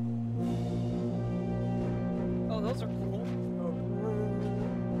 Oh, those are cool.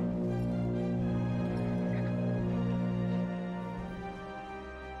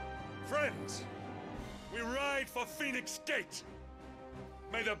 Friends, we ride for Phoenix Gate.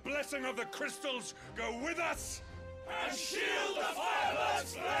 May the blessing of the crystals go with us And shield the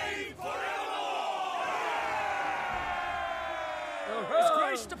Firebird's flame forevermore! As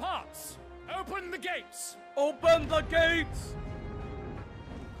grace departs, open the gates! Open the gates!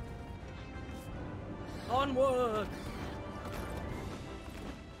 Onward!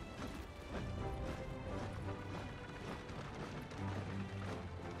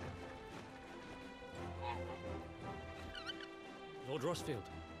 Lord Rossfield,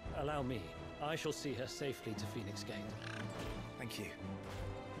 allow me. I shall see her safely to Phoenix Gate. Thank you.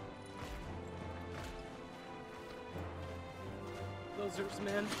 Losers,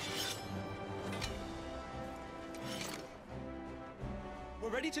 men. We're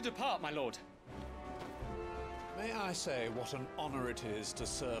ready to depart, my lord. May I say what an honor it is to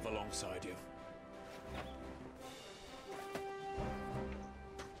serve alongside you?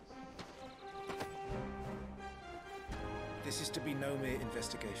 This is to be no mere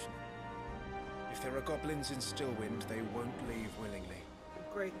investigation. If there are goblins in Stillwind, they won't leave willingly.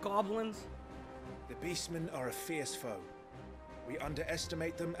 Great goblins. The beastmen are a fierce foe. We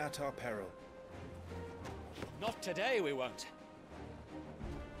underestimate them at our peril. Not today, we won't.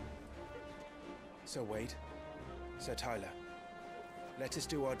 Sir Wade, Sir Tyler, let us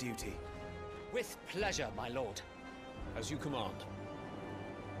do our duty. With pleasure, my lord. As you command.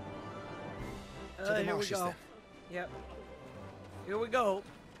 To the Here we marshes, go. then. Yep. Here we go.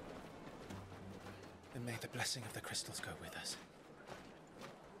 And may the blessing of the crystals go with us.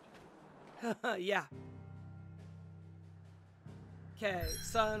 Yeah. Okay,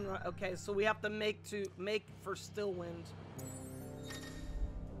 sun. Okay, so we have to make for Stillwind.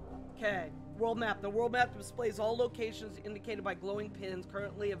 Okay, world map. The world map displays all locations indicated by glowing pins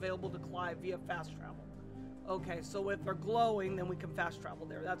currently available to climb via fast travel. Okay, so if they're glowing, then we can fast travel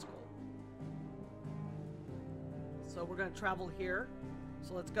there. That's cool. So we're gonna travel here.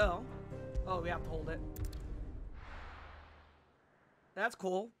 So let's go. Oh, we have to hold it. That's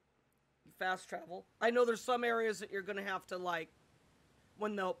cool. Fast travel. I know there's some areas that you're gonna have to, like,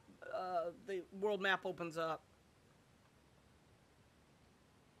 when the world map opens up.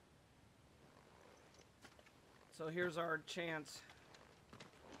 So here's our chance.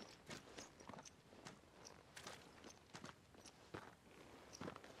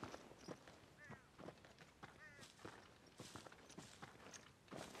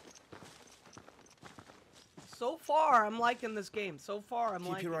 So far, I'm liking this game. So far, I'm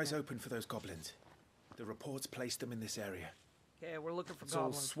liking it. Keep your eyes open for those goblins. The reports placed them in this area. Okay, we're looking for It's all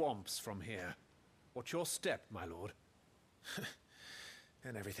goblins. swamps from here. What's your step, my lord?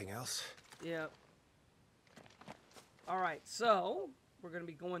 And everything else. Yeah. Alright, so we're going to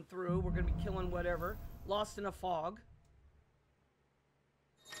be going through. We're going to be killing whatever. Lost in a fog.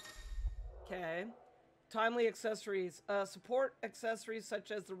 Okay. Timely accessories. Support accessories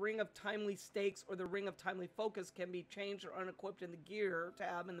such as the Ring of Timely Stakes or the Ring of Timely Focus can be changed or unequipped in the Gear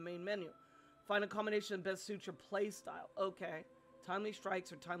tab in the main menu. Find a combination that best suits your play style. Okay. Timely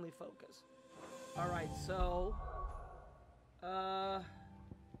Strikes or Timely Focus. Alright, so... well,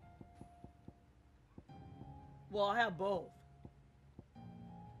 I have both.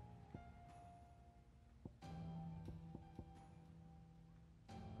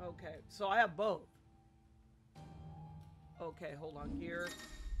 Okay, so I have both. Okay, hold on. Gear.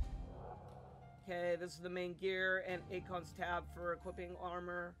 Okay, this is the main gear and Eikons tab for equipping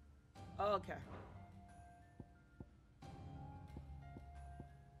armor. Okay.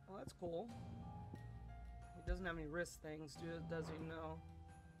 Oh, that's cool. He doesn't have any wrist things, does he? No.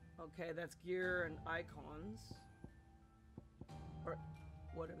 Okay, that's gear and icons. Or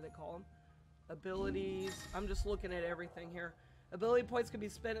whatever they call them. Abilities. I'm just looking at everything here. Ability points can be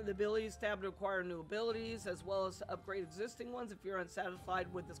spent in the abilities tab to acquire new abilities, as well as to upgrade existing ones. If you're unsatisfied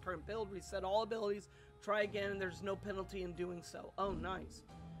with this current build, reset all abilities, try again, and there's no penalty in doing so. Oh, nice.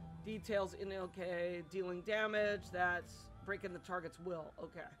 Details in, okay, dealing damage, that's breaking the target's will.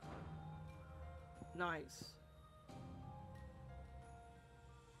 Okay. Nice.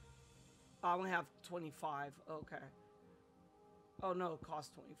 I only have 25. Okay. Oh, no, it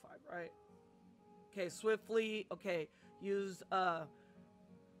costs 25, right? Okay, swiftly. Okay, use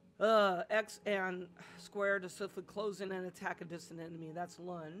X and square to swiftly close in and attack a distant enemy. That's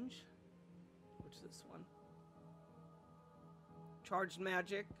lunge. Which is this one. Charged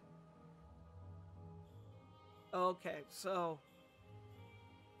magic. Okay, so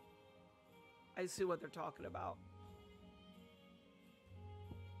I see what they're talking about.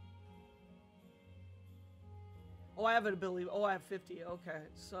 Oh, I have an ability. Oh, I have 50. Okay,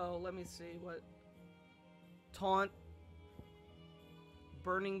 so let me see what. Taunt.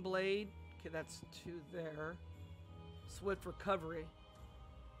 Burning Blade. Okay, that's 2 there. Swift Recovery.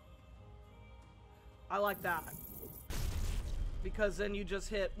 I like that. Because then you just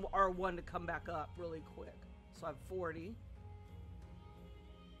hit R1 to come back up really quick. So I have 40.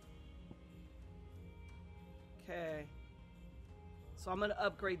 Okay. So I'm going to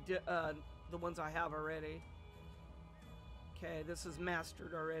upgrade the ones I have already. Okay, this is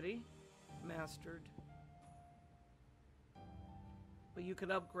mastered already. Mastered. But you can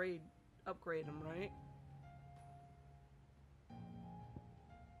upgrade them, right?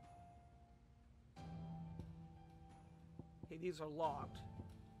 Okay, these are locked.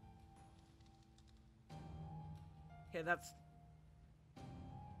 Okay, that's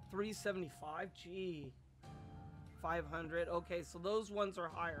 375. Gee. 500. Okay, so those ones are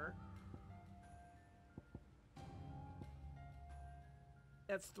higher.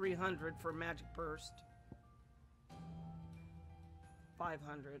 That's 300 for Magic Burst.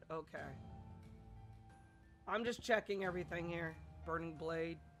 500. Okay. I'm just checking everything here. Burning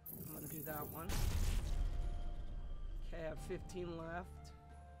Blade. I'm gonna do that one. Okay, I have 15 left.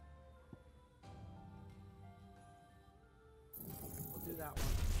 We'll do that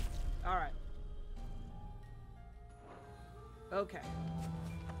one. Alright. Okay.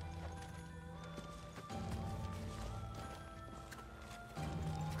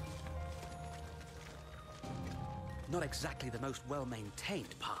 Not exactly the most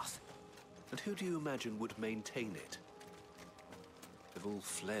well-maintained path. And who do you imagine would maintain it? They've all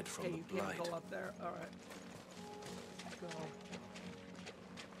fled from the you Blight. Can't go up there. All right. Go.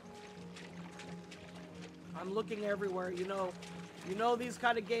 I'm looking everywhere. You know these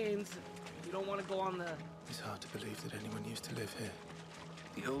kind of games. You don't want to go on the. It's hard to believe that anyone used to live here.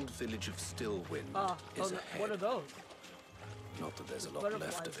 The old village of Stillwind is ahead. What are those? Not that there's a lot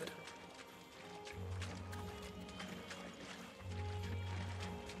left of it.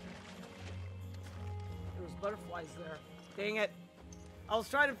 There was butterflies there. Dang it. I was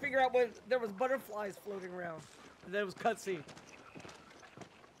trying to figure out what there was butterflies floating around. And then it was cutscene.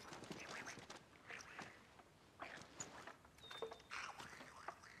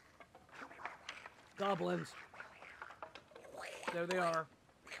 Goblins. There they are.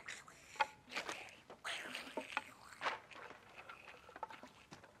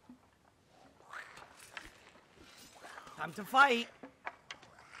 Time to fight.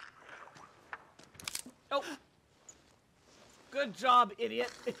 Oh. Good job,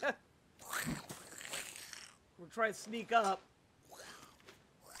 idiot. We're trying to sneak up.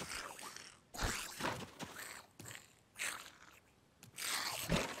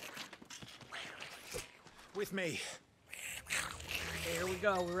 With me. Here we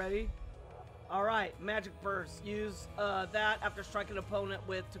go. We ready? All right. Magic Burst. Use that after striking an opponent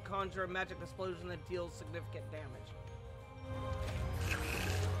with to conjure a magic explosion that deals significant damage.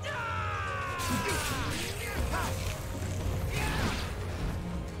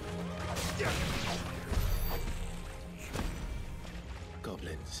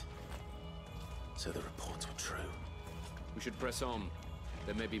 Goblins. So the reports were true. We should press on.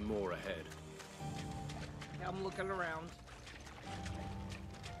 There may be more ahead. Yeah, I'm looking around.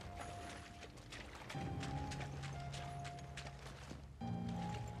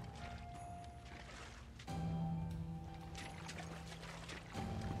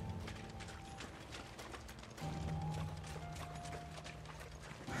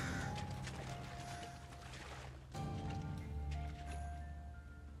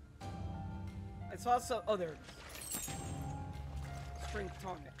 I saw some. Oh, there it is. Strength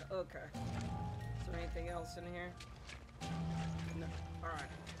tonic. Okay. Is there anything else in here? No.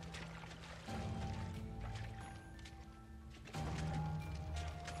 Alright.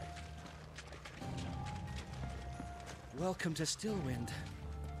 Welcome to Stillwind.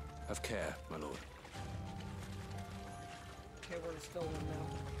 Have care, my lord. Okay, we're in Stillwind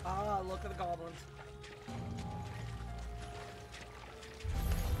now. Ah, look at the goblins.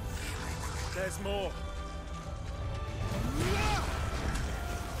 There's more.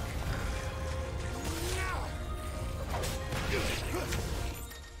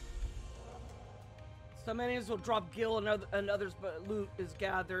 Some enemies will drop gil and others, but loot is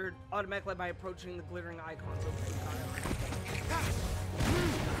gathered automatically by approaching the glittering icons.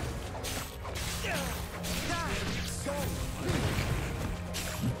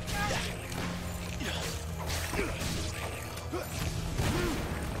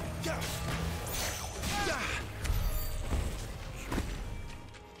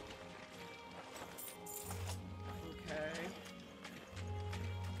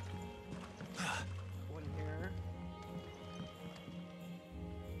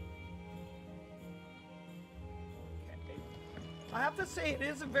 I have to say, it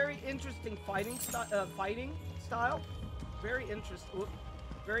is a very interesting fighting style. Very interesting.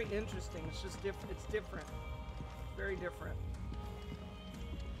 Very interesting. It's just different. It's different. Very different.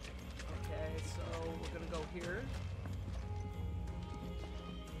 Okay, so we're gonna go here.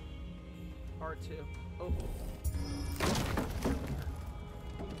 R2. Oh.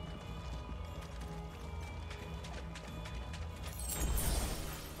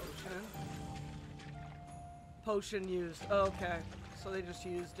 Potion. Potion used. Okay. So they just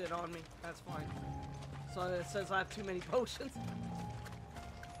used it on me. That's fine. So it says I have too many potions.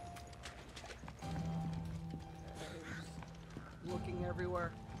 Okay, just looking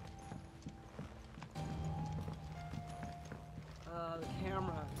everywhere. The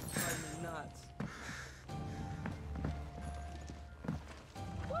camera is driving me nuts.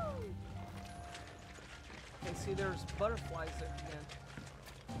 Woo! Okay, see, there's butterflies there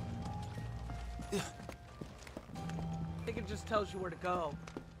again. I think it just tells you where to go.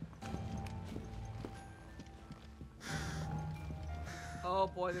 Oh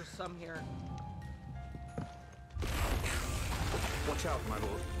boy, there's some here. Watch out, my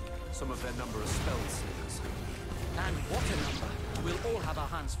lord. Some of their number are spell slingers. And what a number! We'll all have our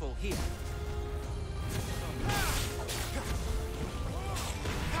hands full here.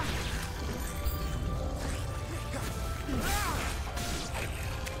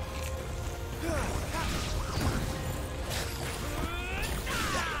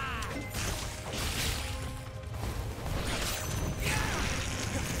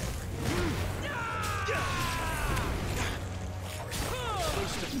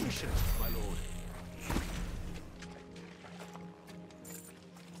 Most efficient, my lord.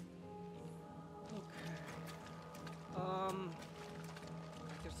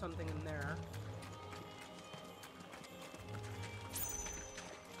 There's something in there.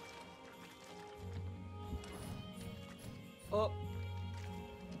 Oh.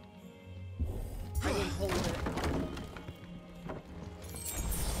 I didn't hold it.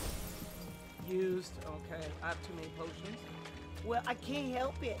 Used. Okay, I have too many potions. Well, I can't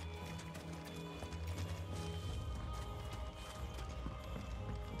help it.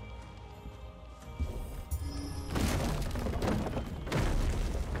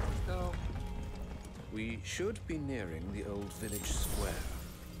 We should be nearing the old village square.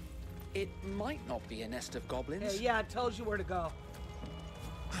 It might not be a nest of goblins. Yeah, it tells you where to go.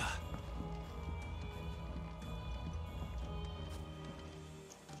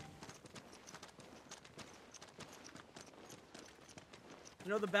 You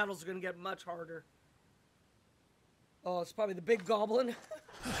know the battles are gonna get much harder. Oh, it's probably the big goblin.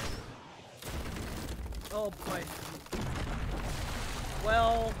 Oh boy.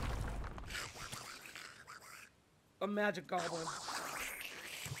 Well, a magic goblin.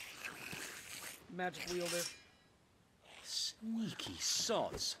 Magic wielder. Sneaky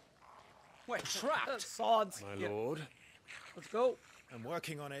sods. We're trapped. Sods. My lord. Let's go. I'm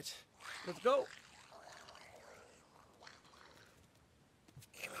working on it. Let's go.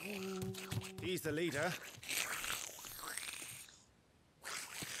 He's the leader.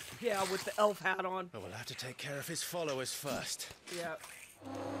 Yeah, with the elf hat on. But we'll have to take care of his followers first. Yeah.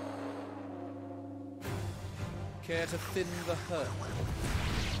 Care to thin the herd?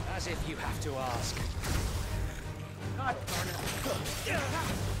 As if you have to ask. God darn it.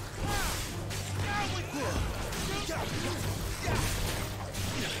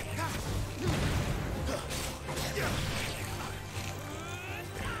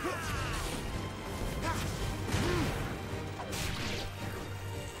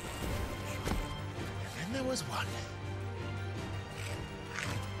 And there was one.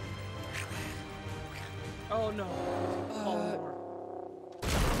 Oh no. Oh!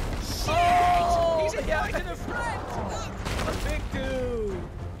 He's yeah. invited a friend! A big dude.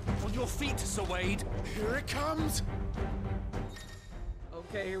 On your feet, Sir Wade. Here it comes.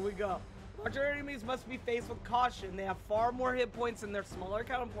 Okay, here we go. Larger enemies must be faced with caution. They have far more hit points than their smaller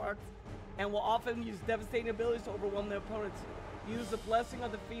counterparts and will often use devastating abilities to overwhelm their opponents. Use the blessing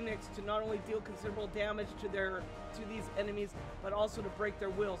of the Phoenix to not only deal considerable damage to these enemies, but also to break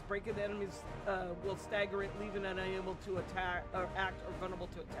their wills. Breaking the enemies will stagger it, leaving it unable to attack or act or vulnerable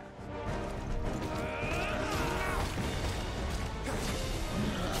to attacks.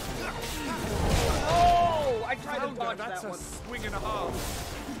 Oh! I tried to dodge that one. That's a swing and a half.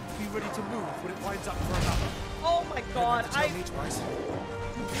 Be ready to move when it winds up for another. Oh my god! Tell me twice.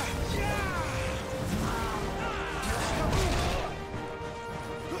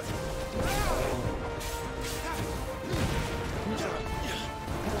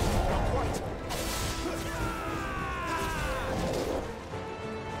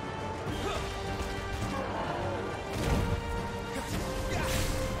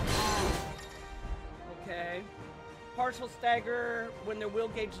 partial stagger when their will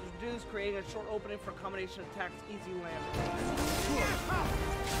gauge is reduced, creating a short opening for a combination of attacks, easy land.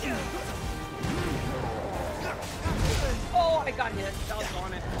 Oh, I got hit. That was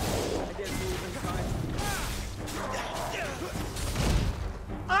on it. I didn't move in time.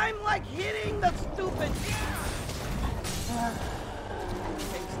 I'm like hitting the stupid.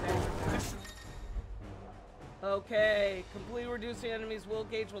 Okay, completely reducing enemies' will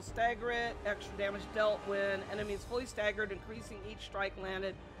gauge will stagger it. Extra damage dealt when enemy is fully staggered, increasing each strike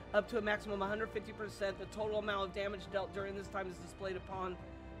landed up to a maximum of 150%. The total amount of damage dealt during this time is displayed upon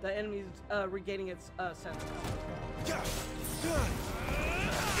the enemy's regaining its sense.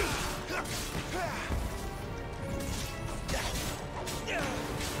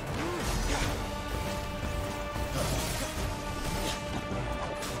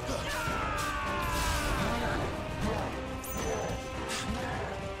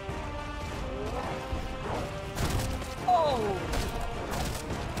 Oh!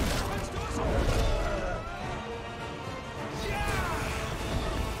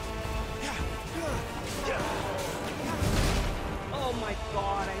 Oh my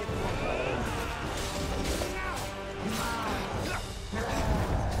god, I hit the wrong button.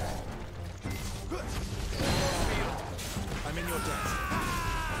 I'm in your debt.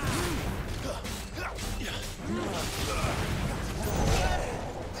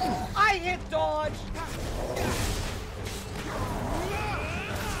 I hit dodge!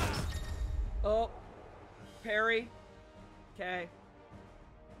 Oh. Parry. Okay.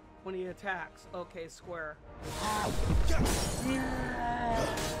 When he attacks. Okay, square.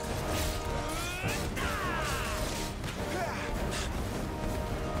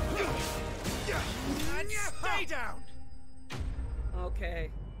 Stay down!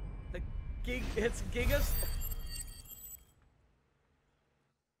 Okay. It's Gigas.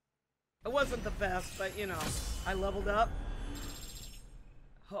 It wasn't the best, but you know, I leveled up.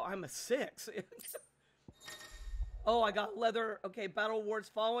 Oh, I'm a 6. Oh, I got leather. Okay, battle awards.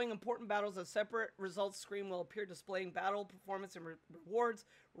 Following important battles, a separate results screen will appear displaying battle performance and rewards.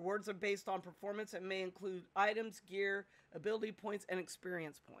 Rewards are based on performance and may include items, gear, ability points, and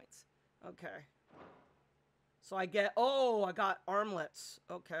experience points. Okay. So I get, oh, I got armlets.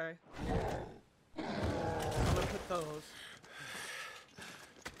 Okay. I'm gonna put those.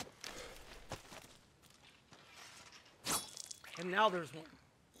 And now there's one.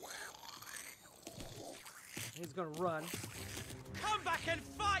 He's gonna run. Come back and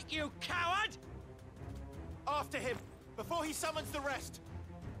fight, you coward! After him, before he summons the rest.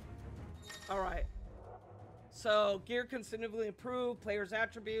 Alright. So, gear can significantly improve players'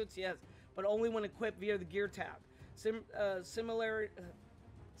 attributes, yes, but only when equipped via the gear tab. Similarly,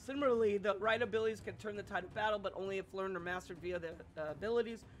 the right abilities can turn the tide of battle, but only if learned or mastered via the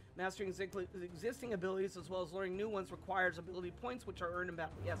abilities. Mastering existing abilities as well as learning new ones requires ability points, which are earned in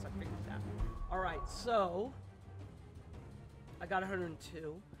battle. Yes, I figured that. Alright, so I got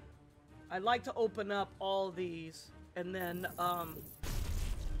 102. I'd like to open up all these and then I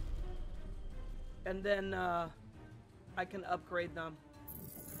can upgrade them.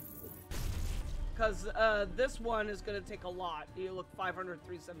 Because this one is going to take a lot. You look 500,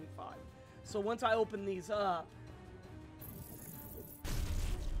 375. So once I open these up,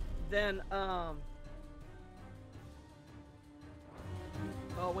 then, oh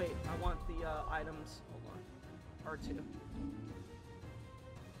wait, I want the, items. Hold on.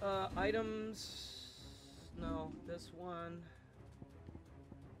 R2. Items. No, this one.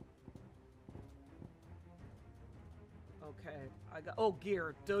 Okay, I got, oh,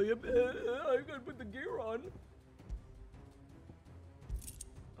 gear. I gotta put the gear on.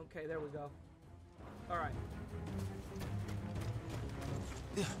 Okay, there we go. Alright.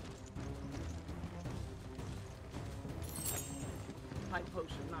 High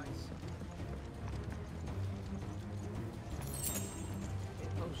potion, nice. Okay,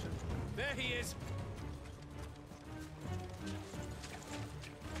 potion. There he is.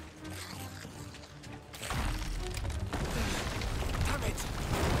 Damn it!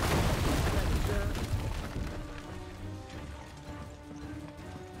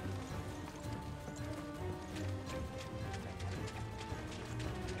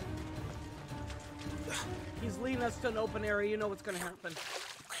 He's leading us to an open area. You know what's going to happen.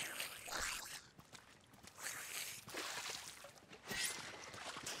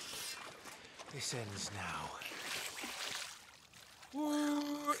 This ends now.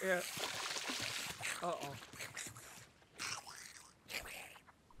 Ooh, yeah. Uh-oh.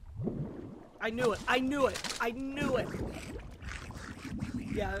 I knew it. I knew it. I knew it.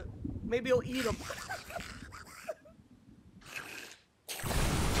 Yeah, maybe he'll eat him.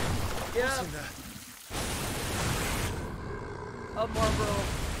 Yeah. A Marlboro.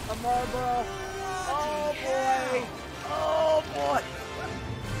 A Marlboro. Oh boy. Oh boy.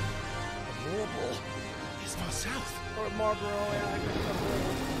 A Marlboro? It's far south. Or a Marlboro, yeah.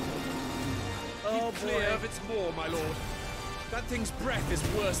 Oh Keep clear of its maw, my lord. That thing's breath is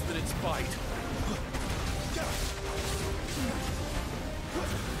worse than its bite.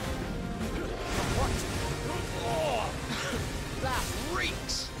 What? Oh, that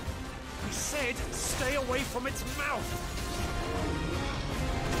reeks! He said, stay away from its mouth!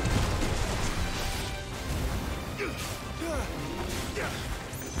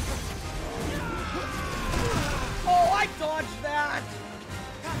 Oh, I dodged that!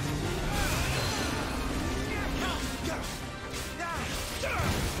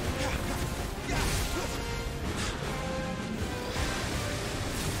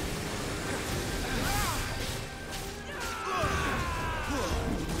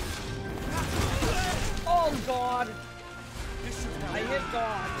 Oh God! I hit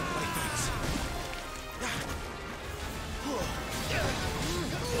God.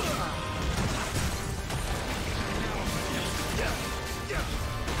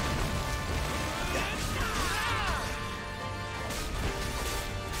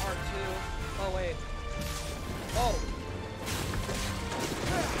 R2. Oh wait. Oh.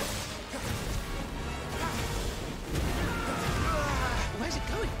 Where's it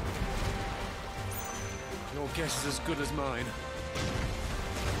going? Your guess is as good as mine.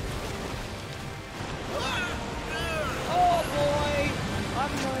 Oh boy!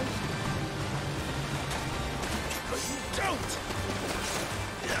 I'm done. But you don't!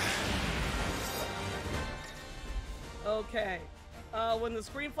 Okay. When the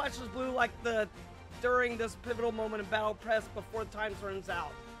screen flashes blue like during this pivotal moment in battle, press before the time runs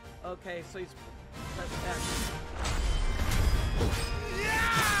out. Okay, so he's press X.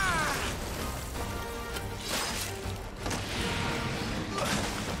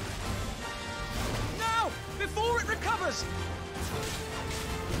 Now! Before it recovers!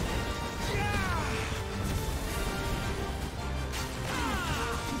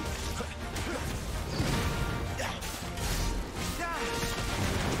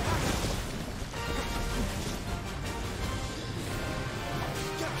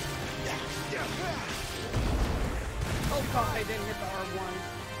 Oh God, I didn't hit the R1.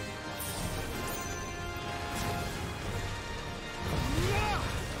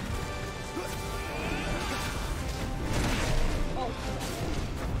 Oh.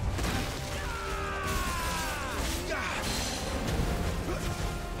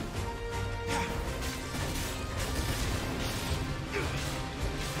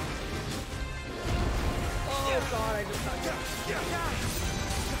 Oh God, I just got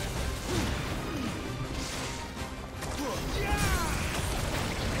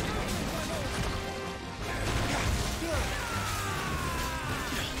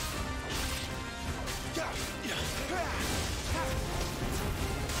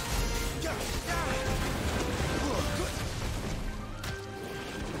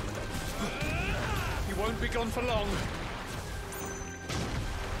He won't be gone for long.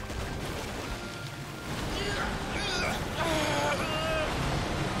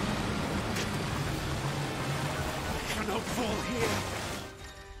 I cannot fall here.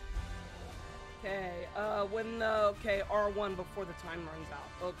 Okay, okay, R1 before the time runs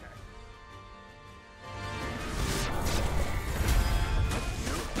out. Okay.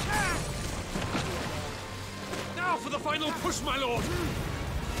 Now for the final push, my lord!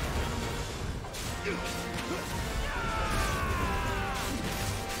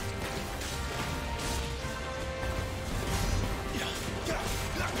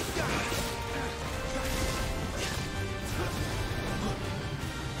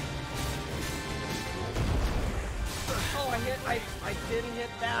 Oh, I didn't hit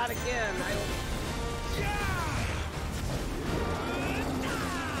that again.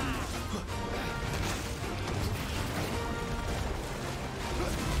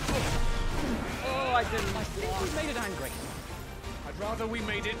 Oh, I didn't. I think we made it angry. I'd rather we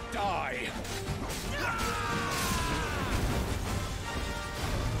made it die.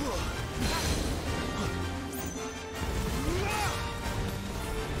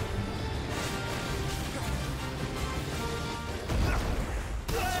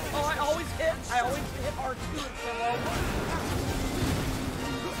 Oh, I always hit R2 instead of R1.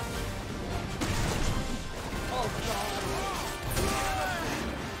 Oh God.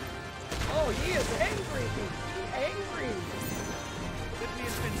 Oh, he is angry. He's angry. Let me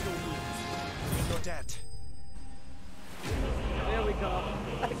avenge your wounds. Your debt. There we go.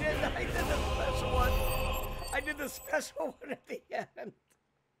 I did the special one. I did the special one at the end.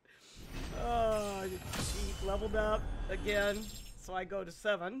 Oh, cheat, leveled up again. So I go to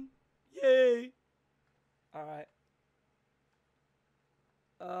 7. Yay! Alright.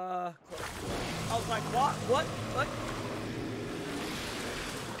 I was like, what? What?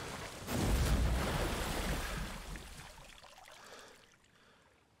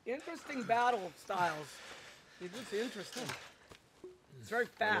 Interesting battle styles. It's just interesting. It's very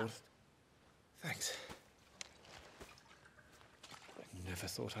fast. Thanks. I never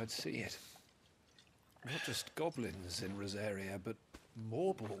thought I'd see it. Not just goblins in Rosaria, but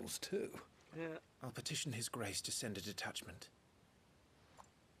morbals too. Yeah. I'll petition His Grace to send a detachment.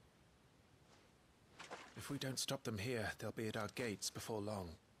 If we don't stop them here, they'll be at our gates before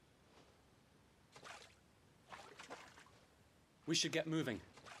long. We should get moving.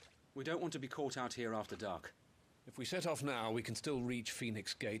 We don't want to be caught out here after dark. If we set off now, we can still reach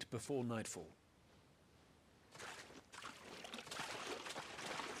Phoenix Gate before nightfall.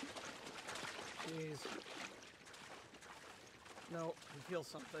 Jeez. No, I feel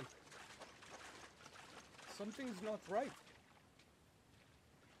something. Something's not right.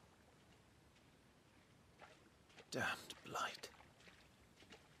 Damned blight.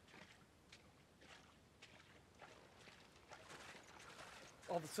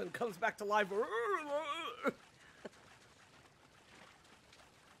 All of a sudden comes back to life.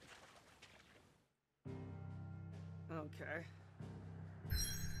 Okay.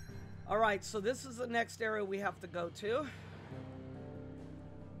 Alright, so this is the next area we have to go to.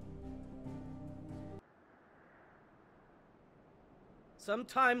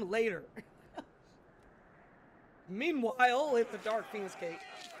 Sometime later. Meanwhile, at the Dark Phoenix Gate.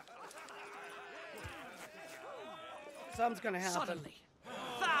 Something's gonna happen. Suddenly,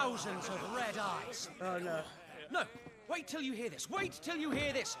 thousands of red eyes. Oh no. No, wait till you hear this. Wait till you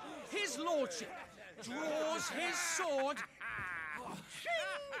hear this. His lordship draws his sword.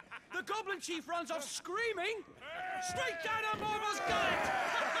 The goblin chief runs off screaming straight down a Morbal's gullet.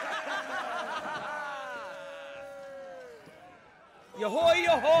 Yahoy,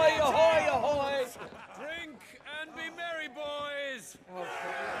 yahoy, yahoy, yahoy! Drink and be merry, boys! Oh, work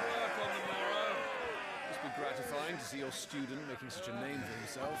on the morrow. Must be gratifying to see your student making such a name for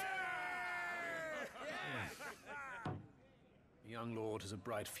himself. The young lord has a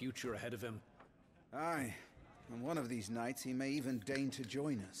bright future ahead of him. Aye. And one of these nights he may even deign to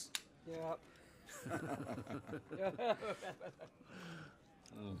join us. Yeah.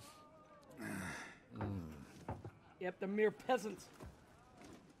 Yep, they're mere peasants.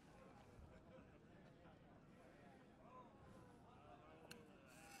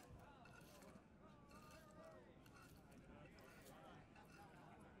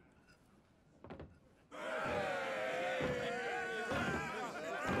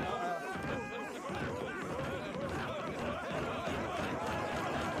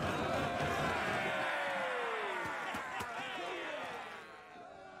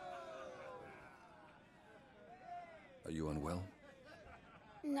 Are you unwell?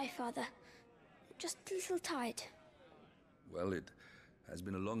 No, Father. Just a little tired. Well, it has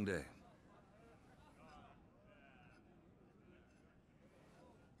been a long day.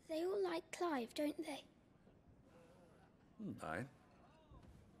 They all like Clive, don't they? Aye.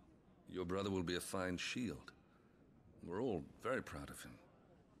 Your brother will be a fine shield. We're all very proud of him.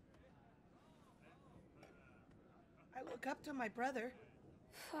 I look up to my brother.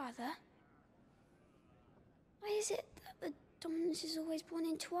 Father? Why is it that the dominance is always born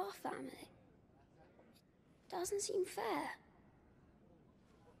into our family? It doesn't seem fair.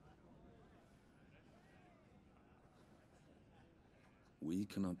 We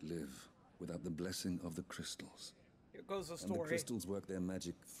cannot live without the blessing of the crystals. Here goes the And the story. crystals work their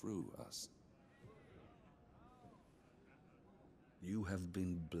magic through us. You have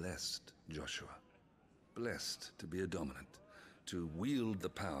been blessed, Joshua. Blessed to be a dominant, to wield the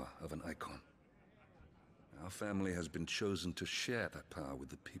power of an Eikon. Our family has been chosen to share that power with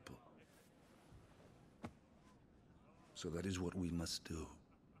the people. So that is what we must do.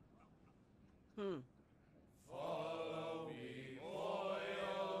 Follow me,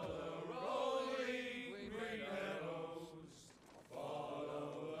 oil the rolling green meadows.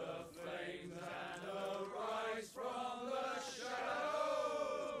 Follow the flames and arise from the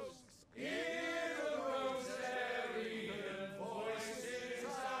shadows. Hear the Rosarian voices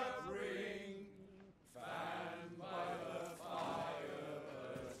that ring. Fanned by the fire,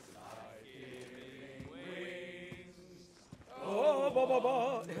 birds like giving wings. Oh, ba, ba, ba.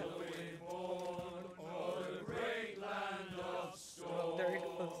 There he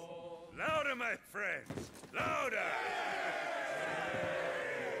goes. Louder, my friends! Louder!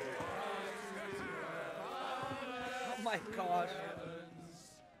 Oh my gosh.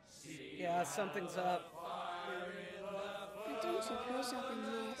 Yeah, something's up. The don't suppose I've been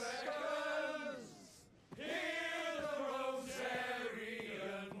missed.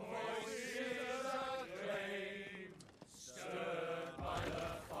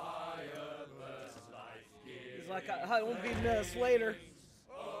 He's like, I won't be missed later.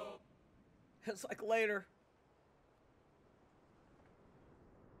 It's like later.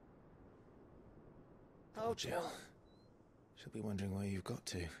 Oh, Jill. She'll be wondering where you've got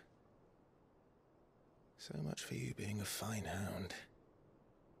to. So much for you being a fine hound.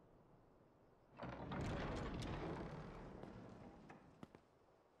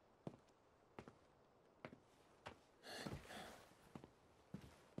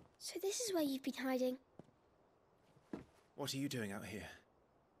 So this is where you've been hiding. What are you doing out here?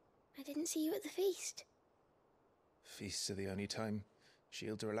 I didn't see you at the feast. Feasts are the only time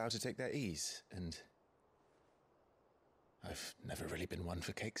shields are allowed to take their ease, and I've never really been one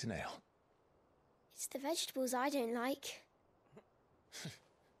for cakes and ale. It's the vegetables I don't like.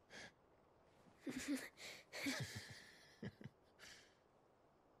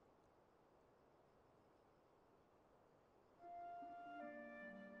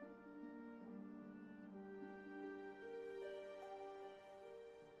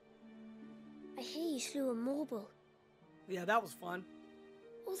 I hear you slew a marble. Yeah, that was fun.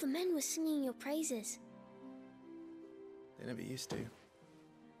 All the men were singing your praises. They never used to.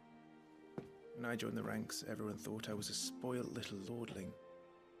 When I joined the ranks, everyone thought I was a spoiled little lordling.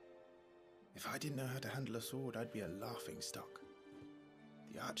 If I didn't know how to handle a sword, I'd be a laughingstock.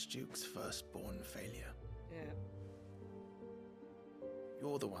 The Archduke's firstborn failure. Yeah.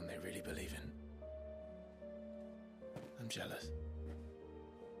 You're the one they really believe in. I'm jealous.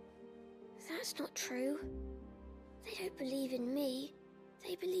 That's not true. They don't believe in me.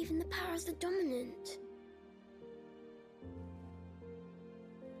 They believe in the power of the dominant.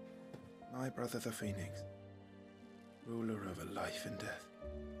 My brother the Phoenix, ruler over life and death.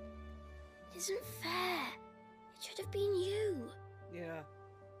 It isn't fair. It should have been you. Yeah.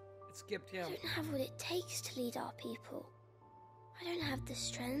 It skipped him. I don't have what it takes to lead our people. I don't have the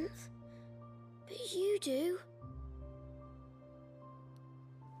strength. But you do.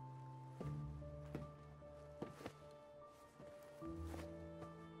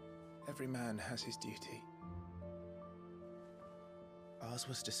 Every man has his duty. Ours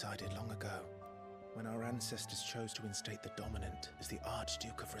was decided long ago, when our ancestors chose to instate the dominant as the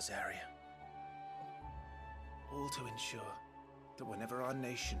Archduke of Rosaria. All to ensure that whenever our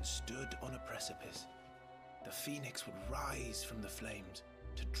nation stood on a precipice, the Phoenix would rise from the flames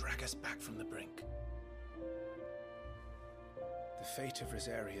to drag us back from the brink. The fate of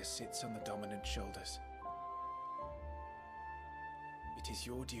Rosaria sits on the dominant's shoulders. It is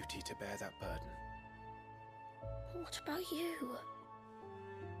your duty to bear that burden. What about you?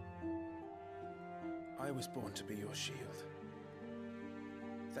 I was born to be your shield.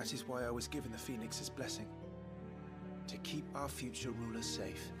 That is why I was given the Phoenix's blessing. To keep our future rulers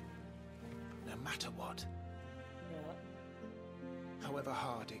safe. No matter what. Yeah. However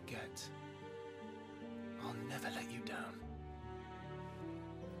hard it gets. I'll never let you down.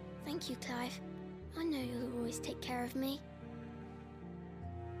 Thank you, Clive. I know you'll always take care of me.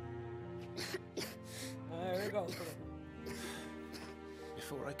 There we go.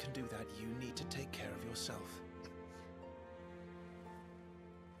 Before I can do that, you need to take care of yourself.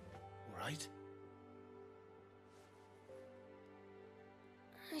 All right?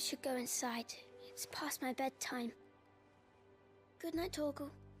 I should go inside. It's past my bedtime. Good night, Torgal.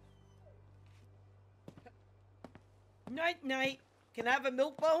 Night, night. Can I have a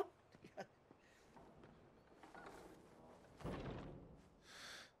milk bone?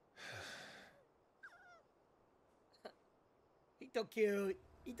 He's so cute.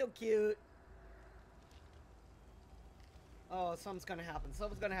 He's so cute. Oh, something's gonna happen.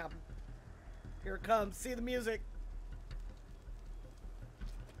 Something's gonna happen. Here it comes. See the music.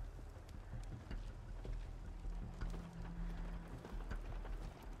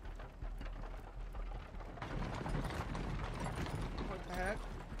 What the heck?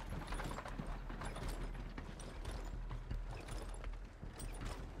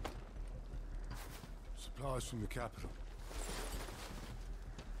 Supplies from the capital.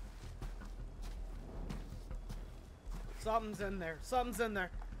 Something's in there. Something's in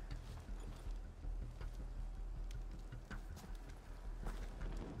there.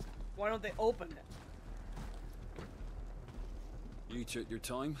 Why don't they open it? You took your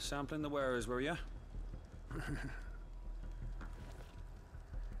time sampling the wares, were you?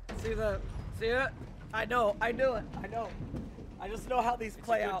 See it? I know, I knew it, I know. I just know how these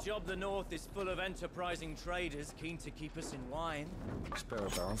play out. It's a good job the North is full of enterprising traders keen to keep us in line. Spare a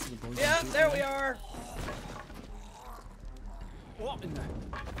barrel for the boys. Yeah, there we are. What in the...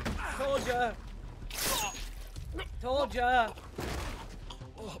 Told ya! Told ya!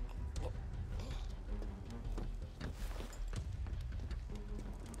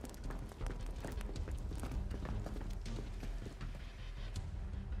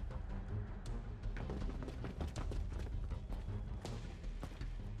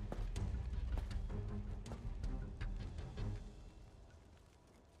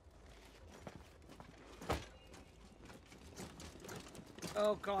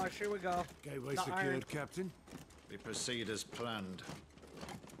 Oh gosh, here we go. Gateway The secured, iron. Captain. We proceed as planned.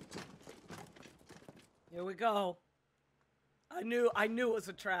 Here we go. I knew it was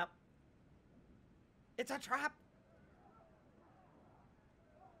a trap. It's a trap.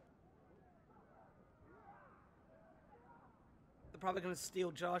 They're probably gonna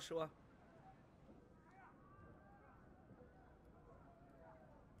steal Joshua.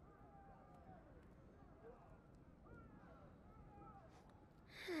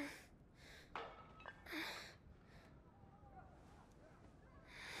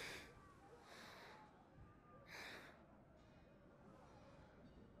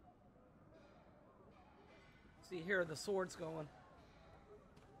 See here, the sword's going.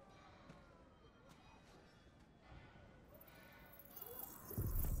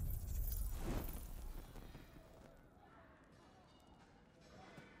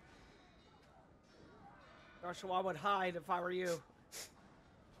 Joshua, I would hide if I were you.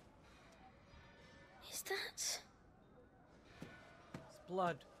 Is that? It's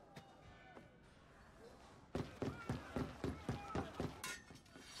blood.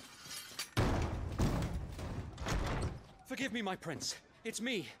 Forgive me, my prince. It's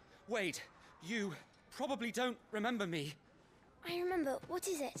me, Wade. You probably don't remember me. I remember. What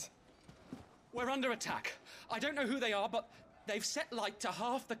is it? We're under attack. I don't know who they are, but they've set light to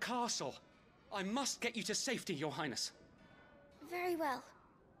half the castle. I must get you to safety, Your Highness. Very well.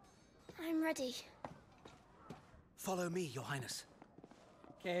 I'm ready. Follow me, Your Highness.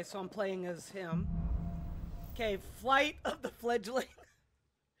 Okay, so I'm playing as him. Okay, Flight of the Fledgling.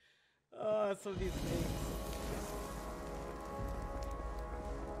 Oh, some of these names.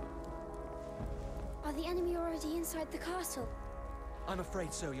 Are the enemy already inside the castle? I'm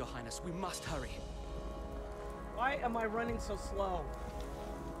afraid so, Your Highness. We must hurry. Why am I running so slow?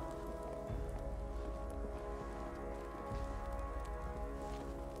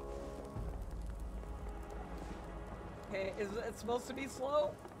 Okay, is it supposed to be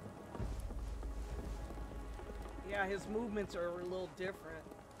slow? Yeah, his movements are a little different.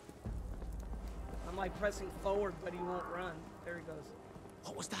 I'm like pressing forward, but he won't run. There he goes.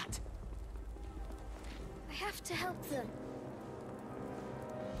 What was that? I have to help them.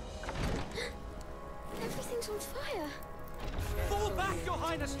 Everything's on fire. Fall back, Your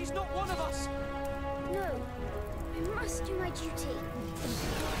Highness! He's not one of us! No, I must do my duty.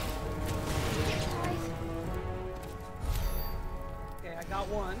 Get alive. Okay, I got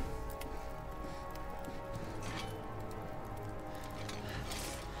one.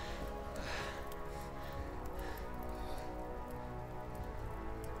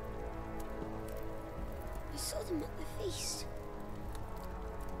 I saw them at the feast.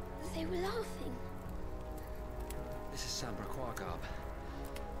 They were laughing. This is Sambra Quagab.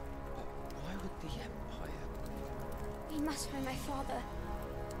 But why would the Empire... We must find my father.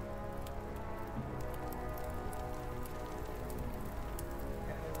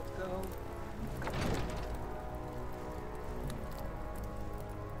 Okay, let's go.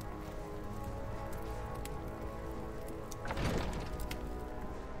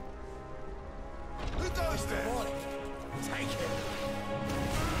 Who goes there? Take it.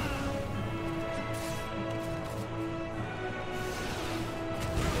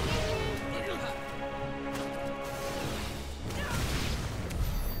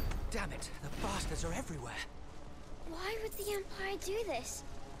 Damn it, the bastards are everywhere. Why would the Empire do this?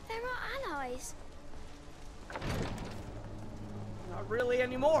 They're our allies. Not really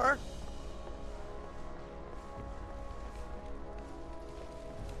anymore.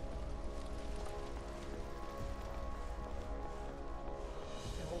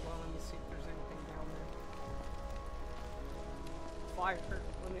 Okay, hold on, let me see if there's anything down there. Fire.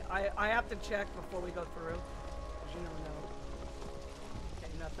 Let me. I have to check before we go through, 'cause you never know.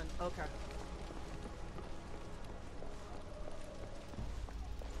 Okay, nothing. Okay.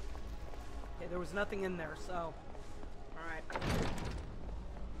 Okay, there was nothing in there, so. Alright.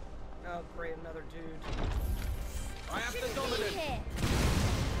 Oh, great, another dude. I have the dominant.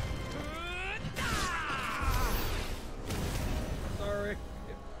 Sorry.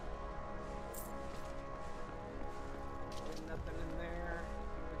 There's nothing in there.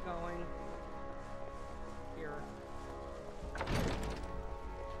 Where are we going? Here.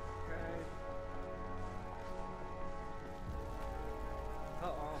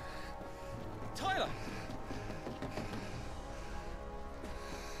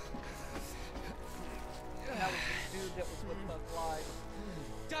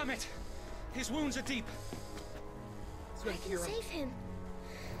 Damn it! His wounds are deep. I can save him.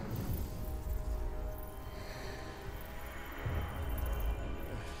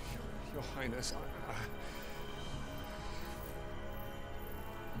 Your Highness,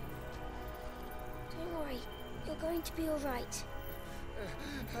 Don't worry. You're going to be all right.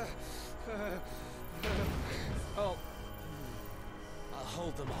 Oh. I'll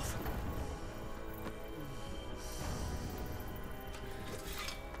hold them off.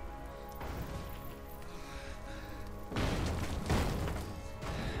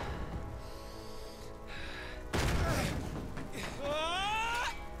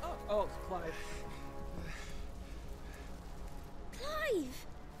 Oh, it's Clive. Clive!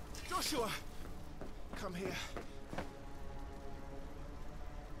 Joshua! Come here.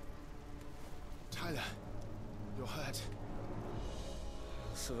 Tyler, you're hurt.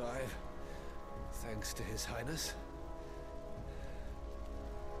 I'll survive. Thanks to His Highness.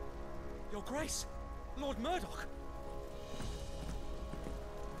 Your Grace, Lord Murdoch.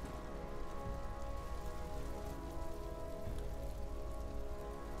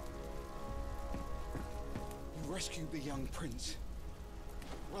 You rescued the young prince.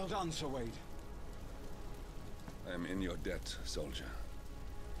 Well done, Sir Wade. I am in your debt, soldier.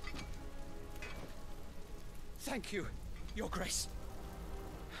 Thank you, Your Grace.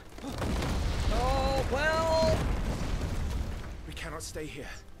 Oh, well... We cannot stay here.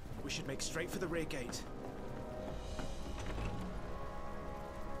 We should make straight for the rear gate.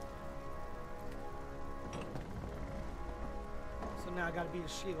 So now I gotta be a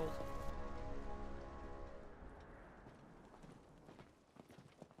shield.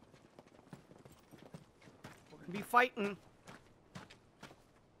 We're gonna be fighting.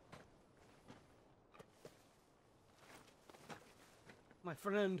 My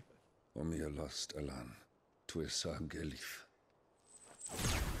friend. Omir lost Alan, Tuisa Gelif.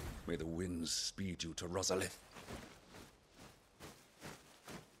 May the winds speed you to Rosalith.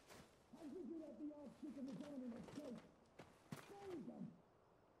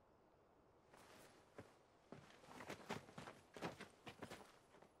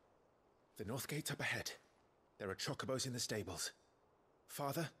 The north gate's up ahead. There are Chocobos in the stables.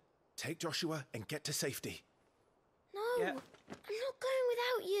 Father, take Joshua and get to safety. No, I'm not going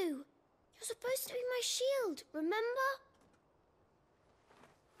without you. You're supposed to be my shield, remember?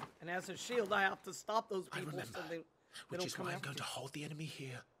 And as a shield, I have to stop those people. I remember, so they which don't is come why I'm after going to me. hold the enemy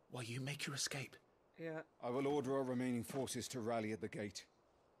here while you make your escape. Yeah. I will order our remaining forces to rally at the gate.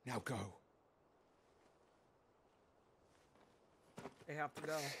 Now go. They have to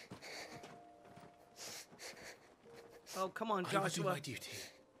go. Oh, come on, I Joshua. will do my duty.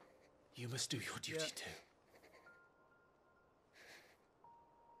 You must do your duty too.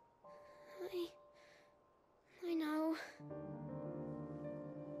 I know.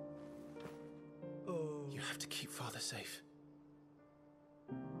 Oh. You have to keep Father safe.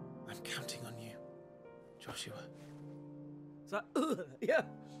 I'm counting on you, Joshua. So, yeah.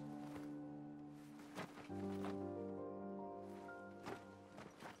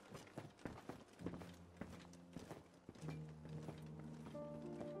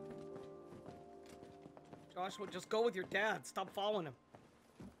 Joshua, just go with your dad. Stop following him.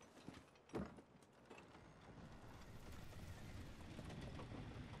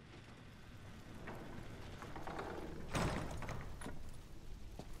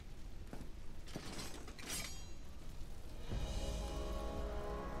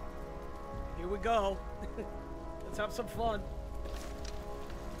 Here we go. Let's have some fun.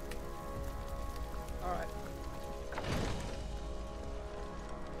 All right.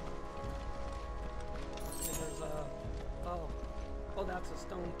 There's oh, that's a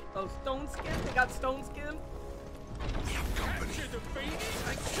stone. Oh, stone skin. They got stone skin. Capture the beast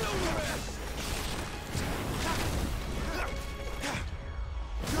and kill the rest!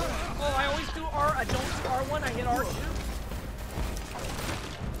 Oh, I always do R. I don't do R1. I hit R2.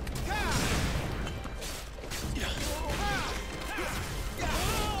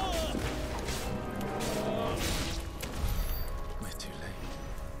 We're too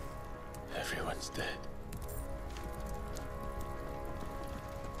late. Everyone's dead.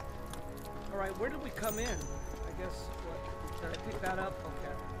 All right, where did we come in? I guess what? Did I pick that up?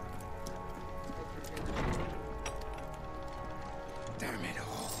 Okay. Let's go through here. Damn it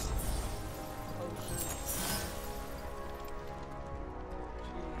all. Ocean.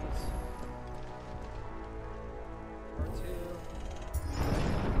 Jeez. R2.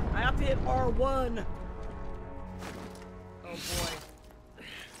 I have to hit R1. Oh boy.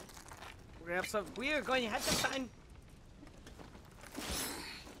 We're gonna have some. We are going to have some fun.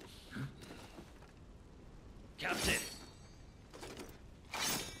 Captain!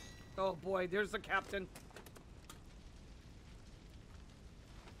 Oh boy, there's the captain.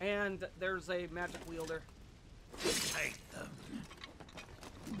 And there's a magic wielder. Take them.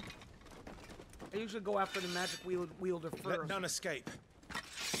 I usually go after the magic wielder first. Let none escape.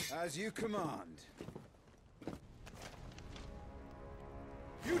 As you command.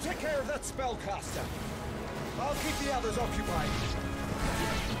 You take care of that spellcaster. I'll keep the others occupied.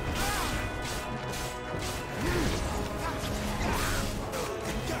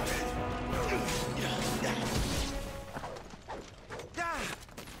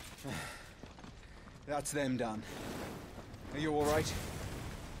 That's them done. Are you all right?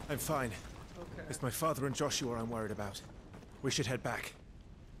 I'm fine. Okay. It's my father and Joshua I'm worried about. We should head back.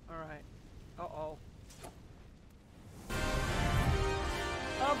 All right. Uh-oh.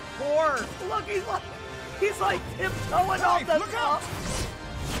 Of course. Look, he's like tiptoeing off the top.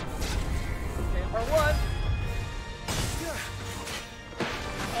 Okay, R1.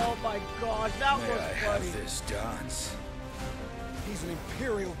 Oh my gosh, that was funny. Have this dance. He's an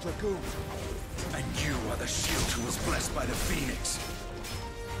Imperial Dragoon. And you are the shield who was blessed by the Phoenix.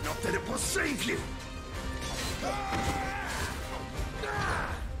 Not that it will save you.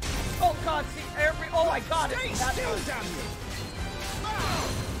 Oh god, see every. Oh my god, Stay it's still, damn you!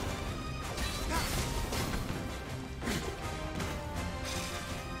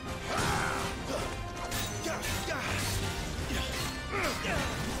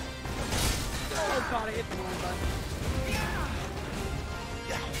 Oh god, I hit the wrong button.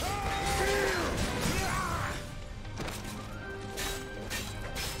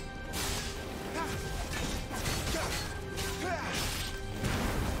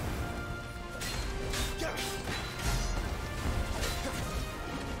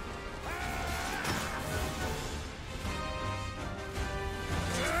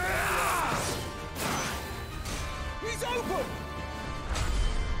 He's open!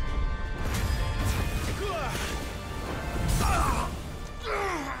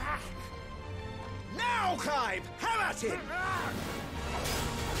 Now, Clive! Have at him!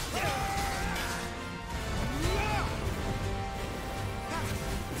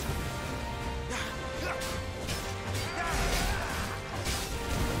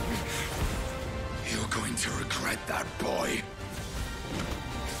 You're going to regret that, boy.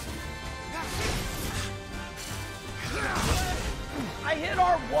 I hit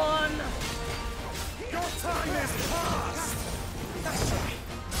R1. Your time is past. That's right.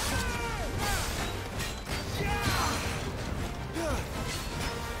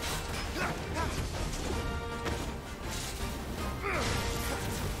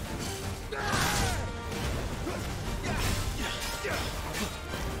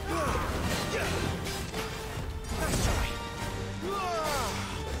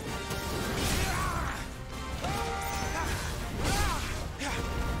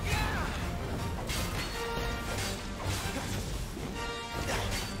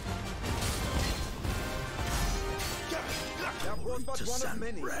 One of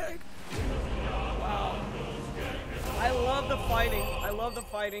many. Wow. I love the fighting. I love the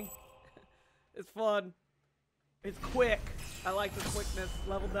fighting. It's fun. It's quick. I like the quickness.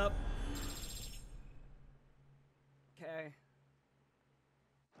 Leveled up. Okay.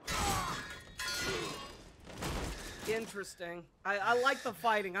 Interesting. I like the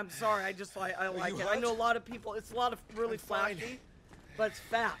fighting. I'm sorry. I like it. I know a lot of people. It's a lot of really flashy, but it's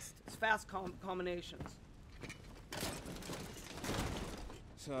fast. It's fast combinations.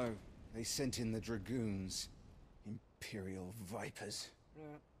 So, they sent in the Dragoons. Imperial Vipers.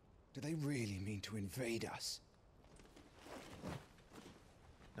 Yeah. Do they really mean to invade us?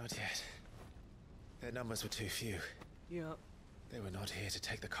 Not yet. Their numbers were too few. Yeah. They were not here to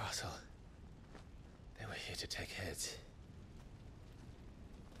take the castle. They were here to take heads.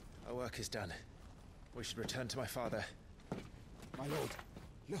 Our work is done. We should return to my father. My lord,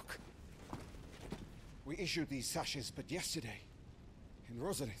 look. We issued these sashes but yesterday. In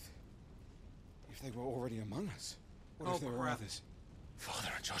Rosalith. If they were already among us, what if there were others?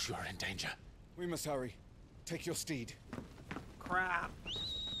 Father and Joshua are in danger. We must hurry. Take your steed. Crap.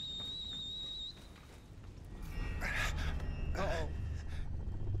 Uh-oh.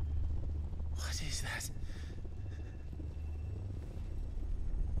 What is that?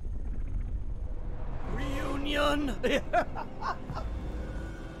 Reunion!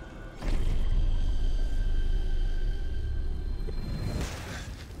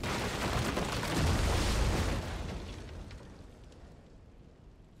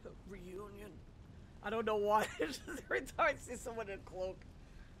 Reunion. I don't know why. Every time I see someone in a cloak.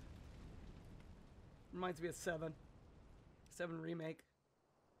 Reminds me of 7. 7 remake.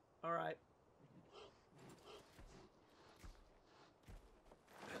 Alright.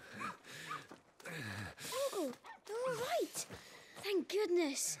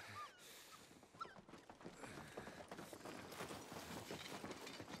 goodness.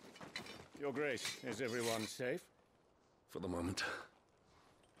 Your Grace, is everyone safe? For the moment.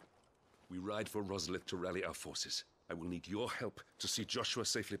 We ride for Rosalith to rally our forces. I will need your help to see Joshua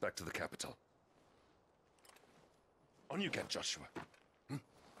safely back to the capital. On you get, Joshua.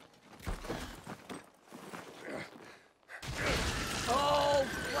 Oh,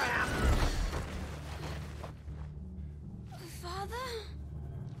 crap! Father?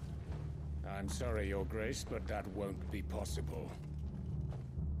 I'm sorry, Your Grace, but that won't be possible.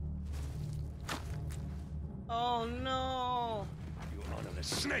 Oh, no! You honorless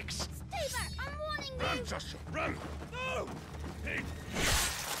snakes! Stay back! I'm warning you! Run, Joshua, run! No! Hey.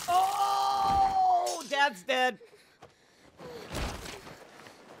 Oh! Dad's dead!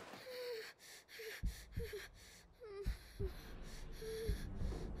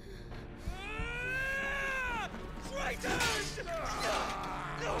 Traitors!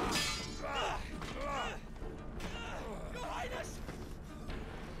 Your Highness!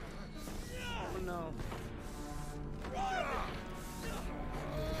 Oh, no.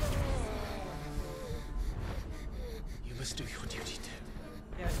 You must do your duty too.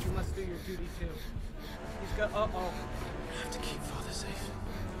 Yes, you must do your duty too. He's got. Uh oh. You have to keep Father safe.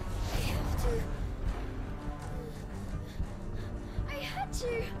 I have to. I had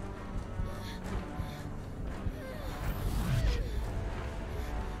to.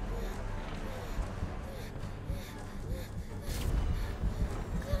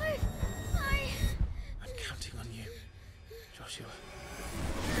 Clive, I'm counting on you, Joshua.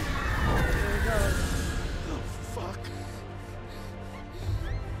 There he goes. Oh, fuck.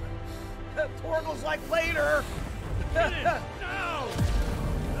 Torgal's like later. No!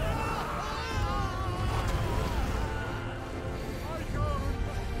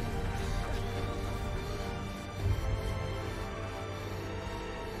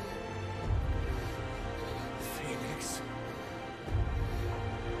 Phoenix.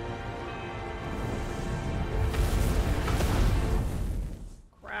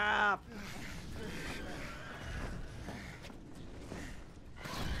 Crap.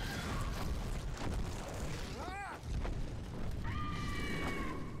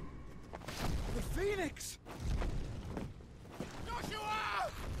 The Phoenix! Joshua!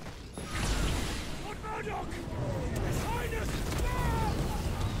 Lord Murdoch! His Highness! No!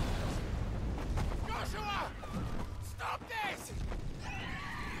 Joshua! Stop this!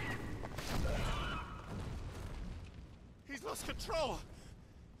 He's lost control.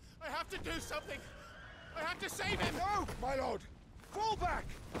 I have to do something. I have to save him. No, my lord! Fall back!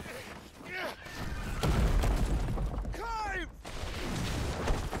 Clive!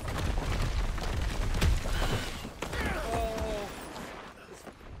 Oh.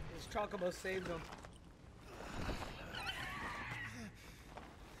 His Chocobo saved him.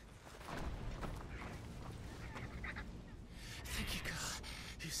 Thank you, girl.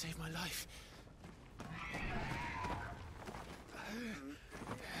 You saved my life.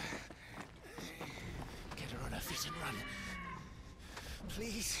 Get her on her feet and run.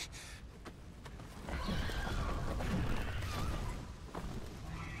 Please.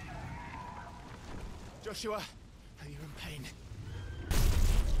 Joshua, are you in pain?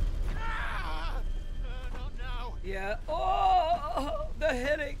 Not now. Yeah. Oh, the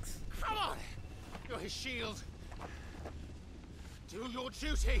headaches. Come on! You're his shield. Do your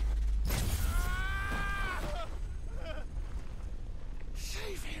duty.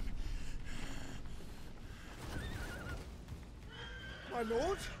 Save him! My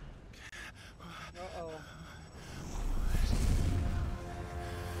lord? Uh-oh.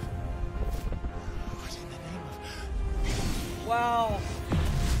 What in the name of... Wow.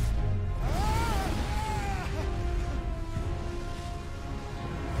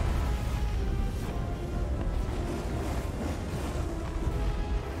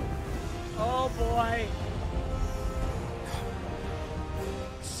 Oh boy.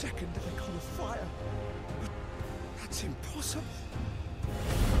 Second icon of fire. That's impossible.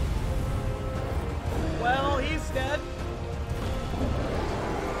 Well, he's dead.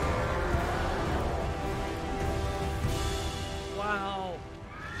 Wow.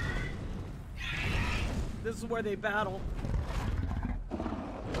 This is where they battle.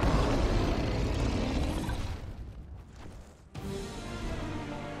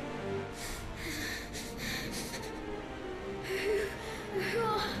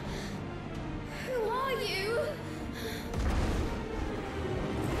 Who are you?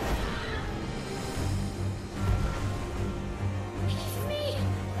 Leave me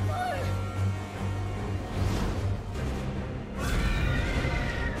alone.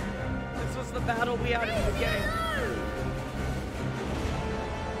 This was the battle we had in the beginning.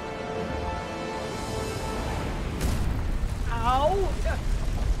 Oh! Yeah.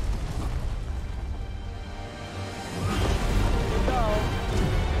 Here we go.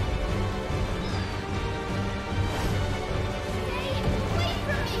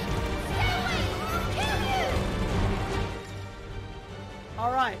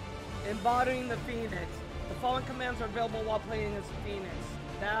 Alright, embodying the Phoenix. The following commands are available while playing as Phoenix.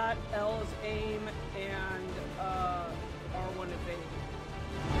 That, L is aim, and R1 evade.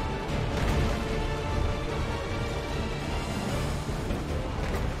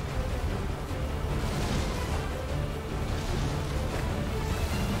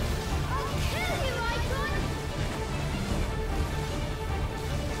 I'll kill you, Eikon!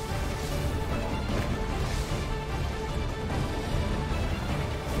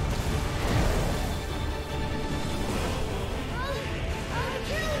 I'll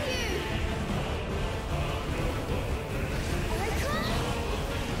kill you!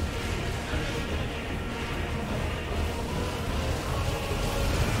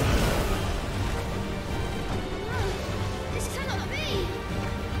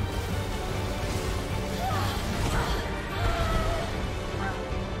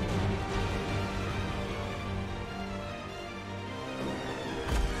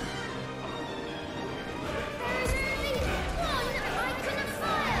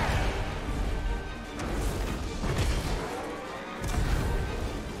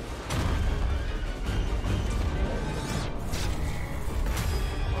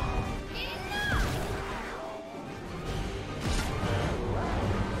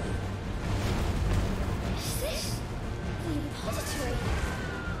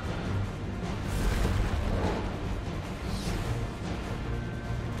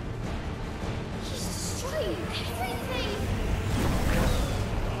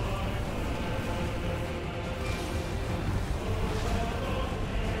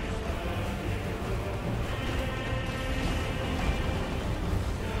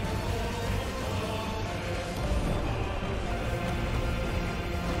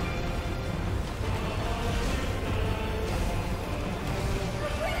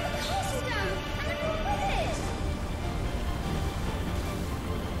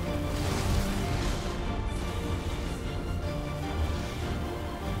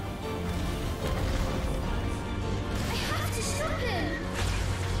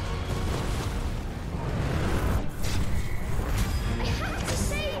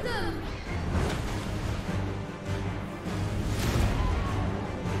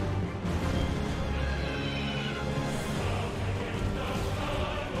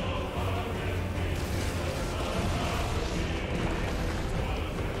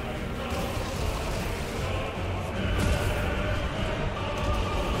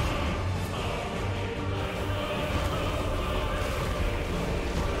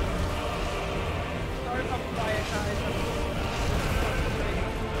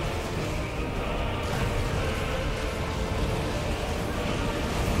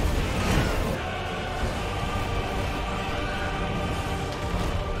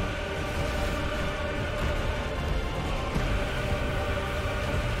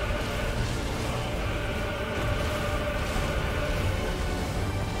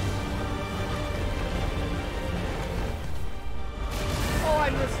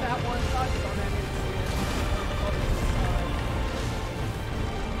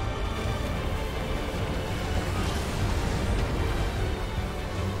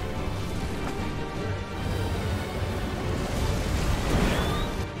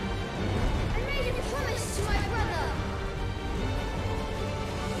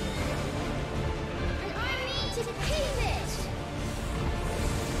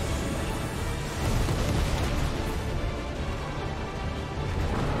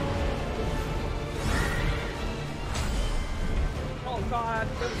 God,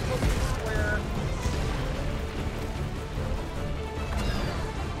 it was supposed to be square.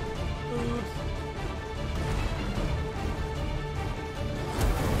 Oops.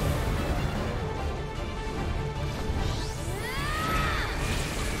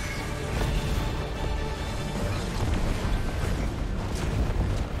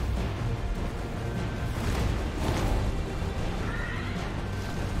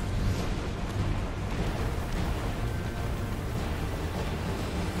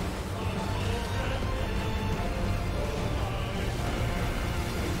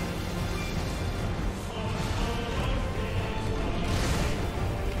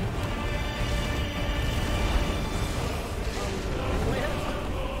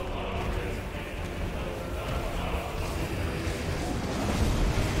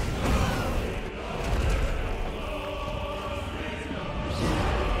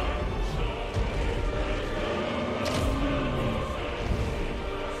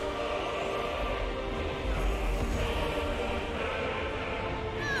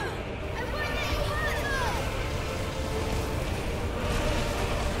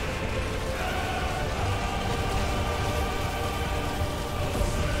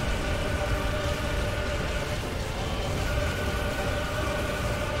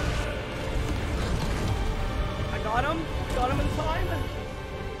 Got him? Got him in time?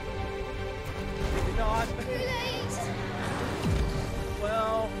 Maybe not. Too late.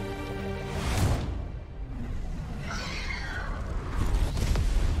 Well.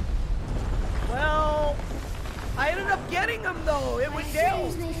 Well, I ended up getting him though. It went down.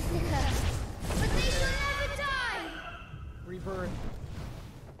 Flames may flicker, but they shall never die. Rebirth.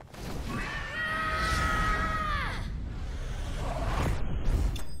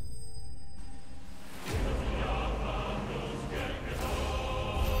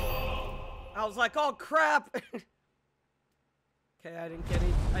 I was like, oh crap. Okay, I didn't get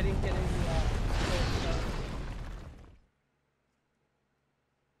any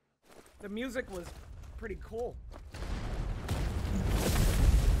the music was pretty cool.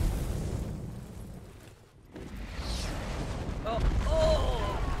 Oh,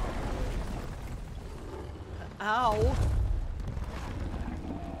 oh! Ow!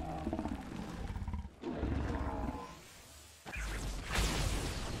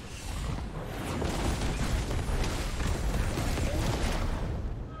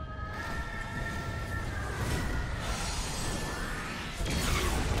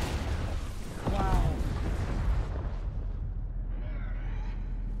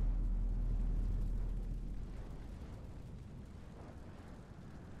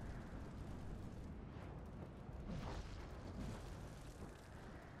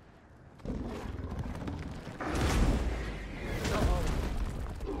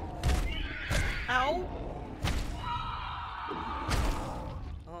 Ow!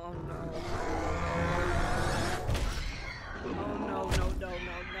 Oh no. Oh no, no, no, no,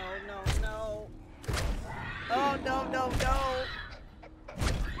 no, no, no. Oh no, no, no.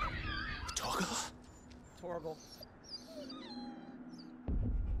 Torgal? Torgal.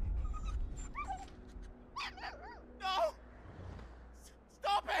 No!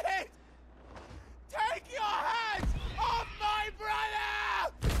 Stop it! Take your hands off my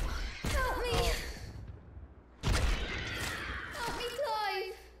brother! Help me! Help me,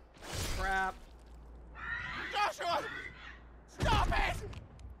 Clive! Crap. Joshua! Stop it!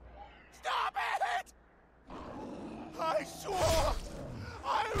 Stop it! I swore I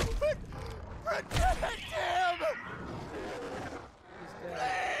would protect him!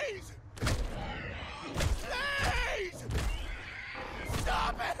 Please! Please!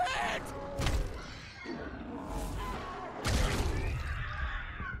 Stop it!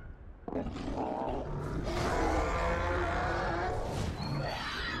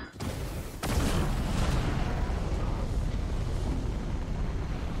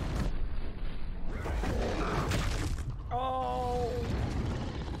 Oh!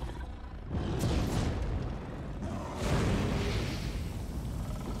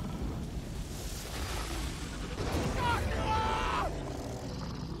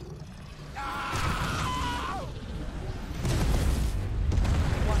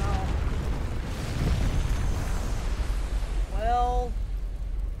 Wow. Well.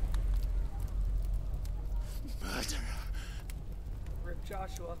 Murderer. Rip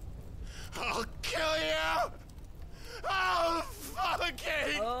Joshua. I'll kill you! I'll fucking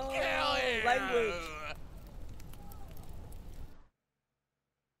kill you! Language.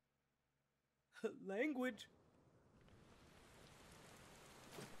 Language.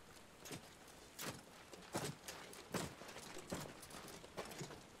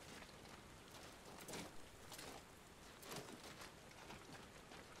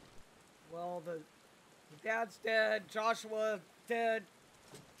 Well, the dad's dead. Joshua dead.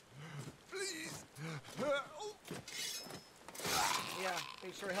 Please. Yeah,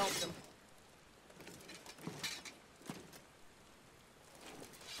 make sure it helped him.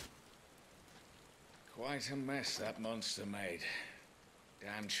 Quite a mess that monster made.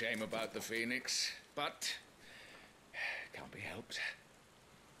 Damn shame about the Phoenix, but can't be helped.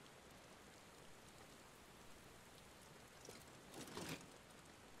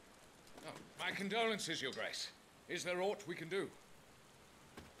 Oh, my condolences, Your Grace. Is there aught we can do?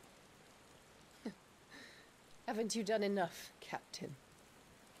 Haven't you done enough, Captain?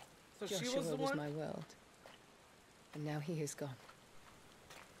 So Joshua she was the one? my world. And now he is gone.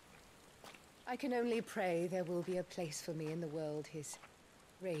 I can only pray there will be a place for me in the world his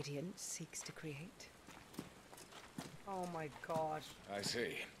radiance seeks to create. Oh my gosh. I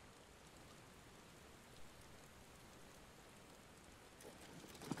see.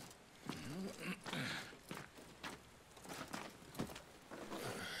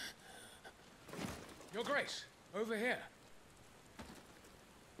 Your Grace, over here.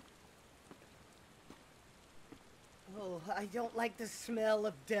 Oh, I don't like the smell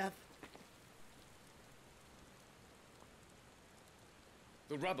of death.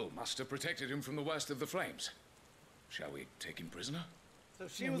 The rubble must have protected him from the worst of the flames. Shall we take him prisoner? So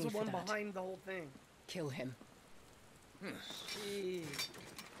she No was the need for one that. behind the whole thing. Kill him. Jeez.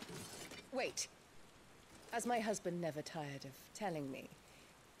 Wait. As my husband never tired of telling me,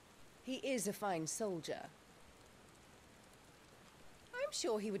 he is a fine soldier. I'm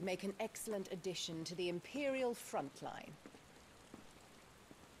sure he would make an excellent addition to the Imperial front line.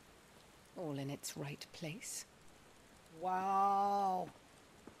 All in its right place. Wow.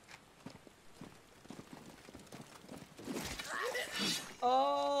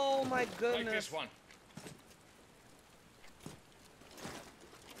 Oh my goodness. Like this one.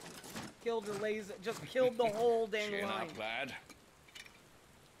 Killed her laser, just killed the whole dang Chin line. up, lad.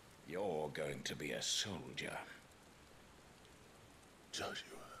 You're going to be a soldier.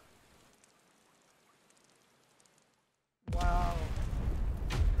 Joshua. Wow.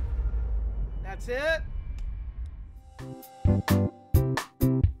 That's it?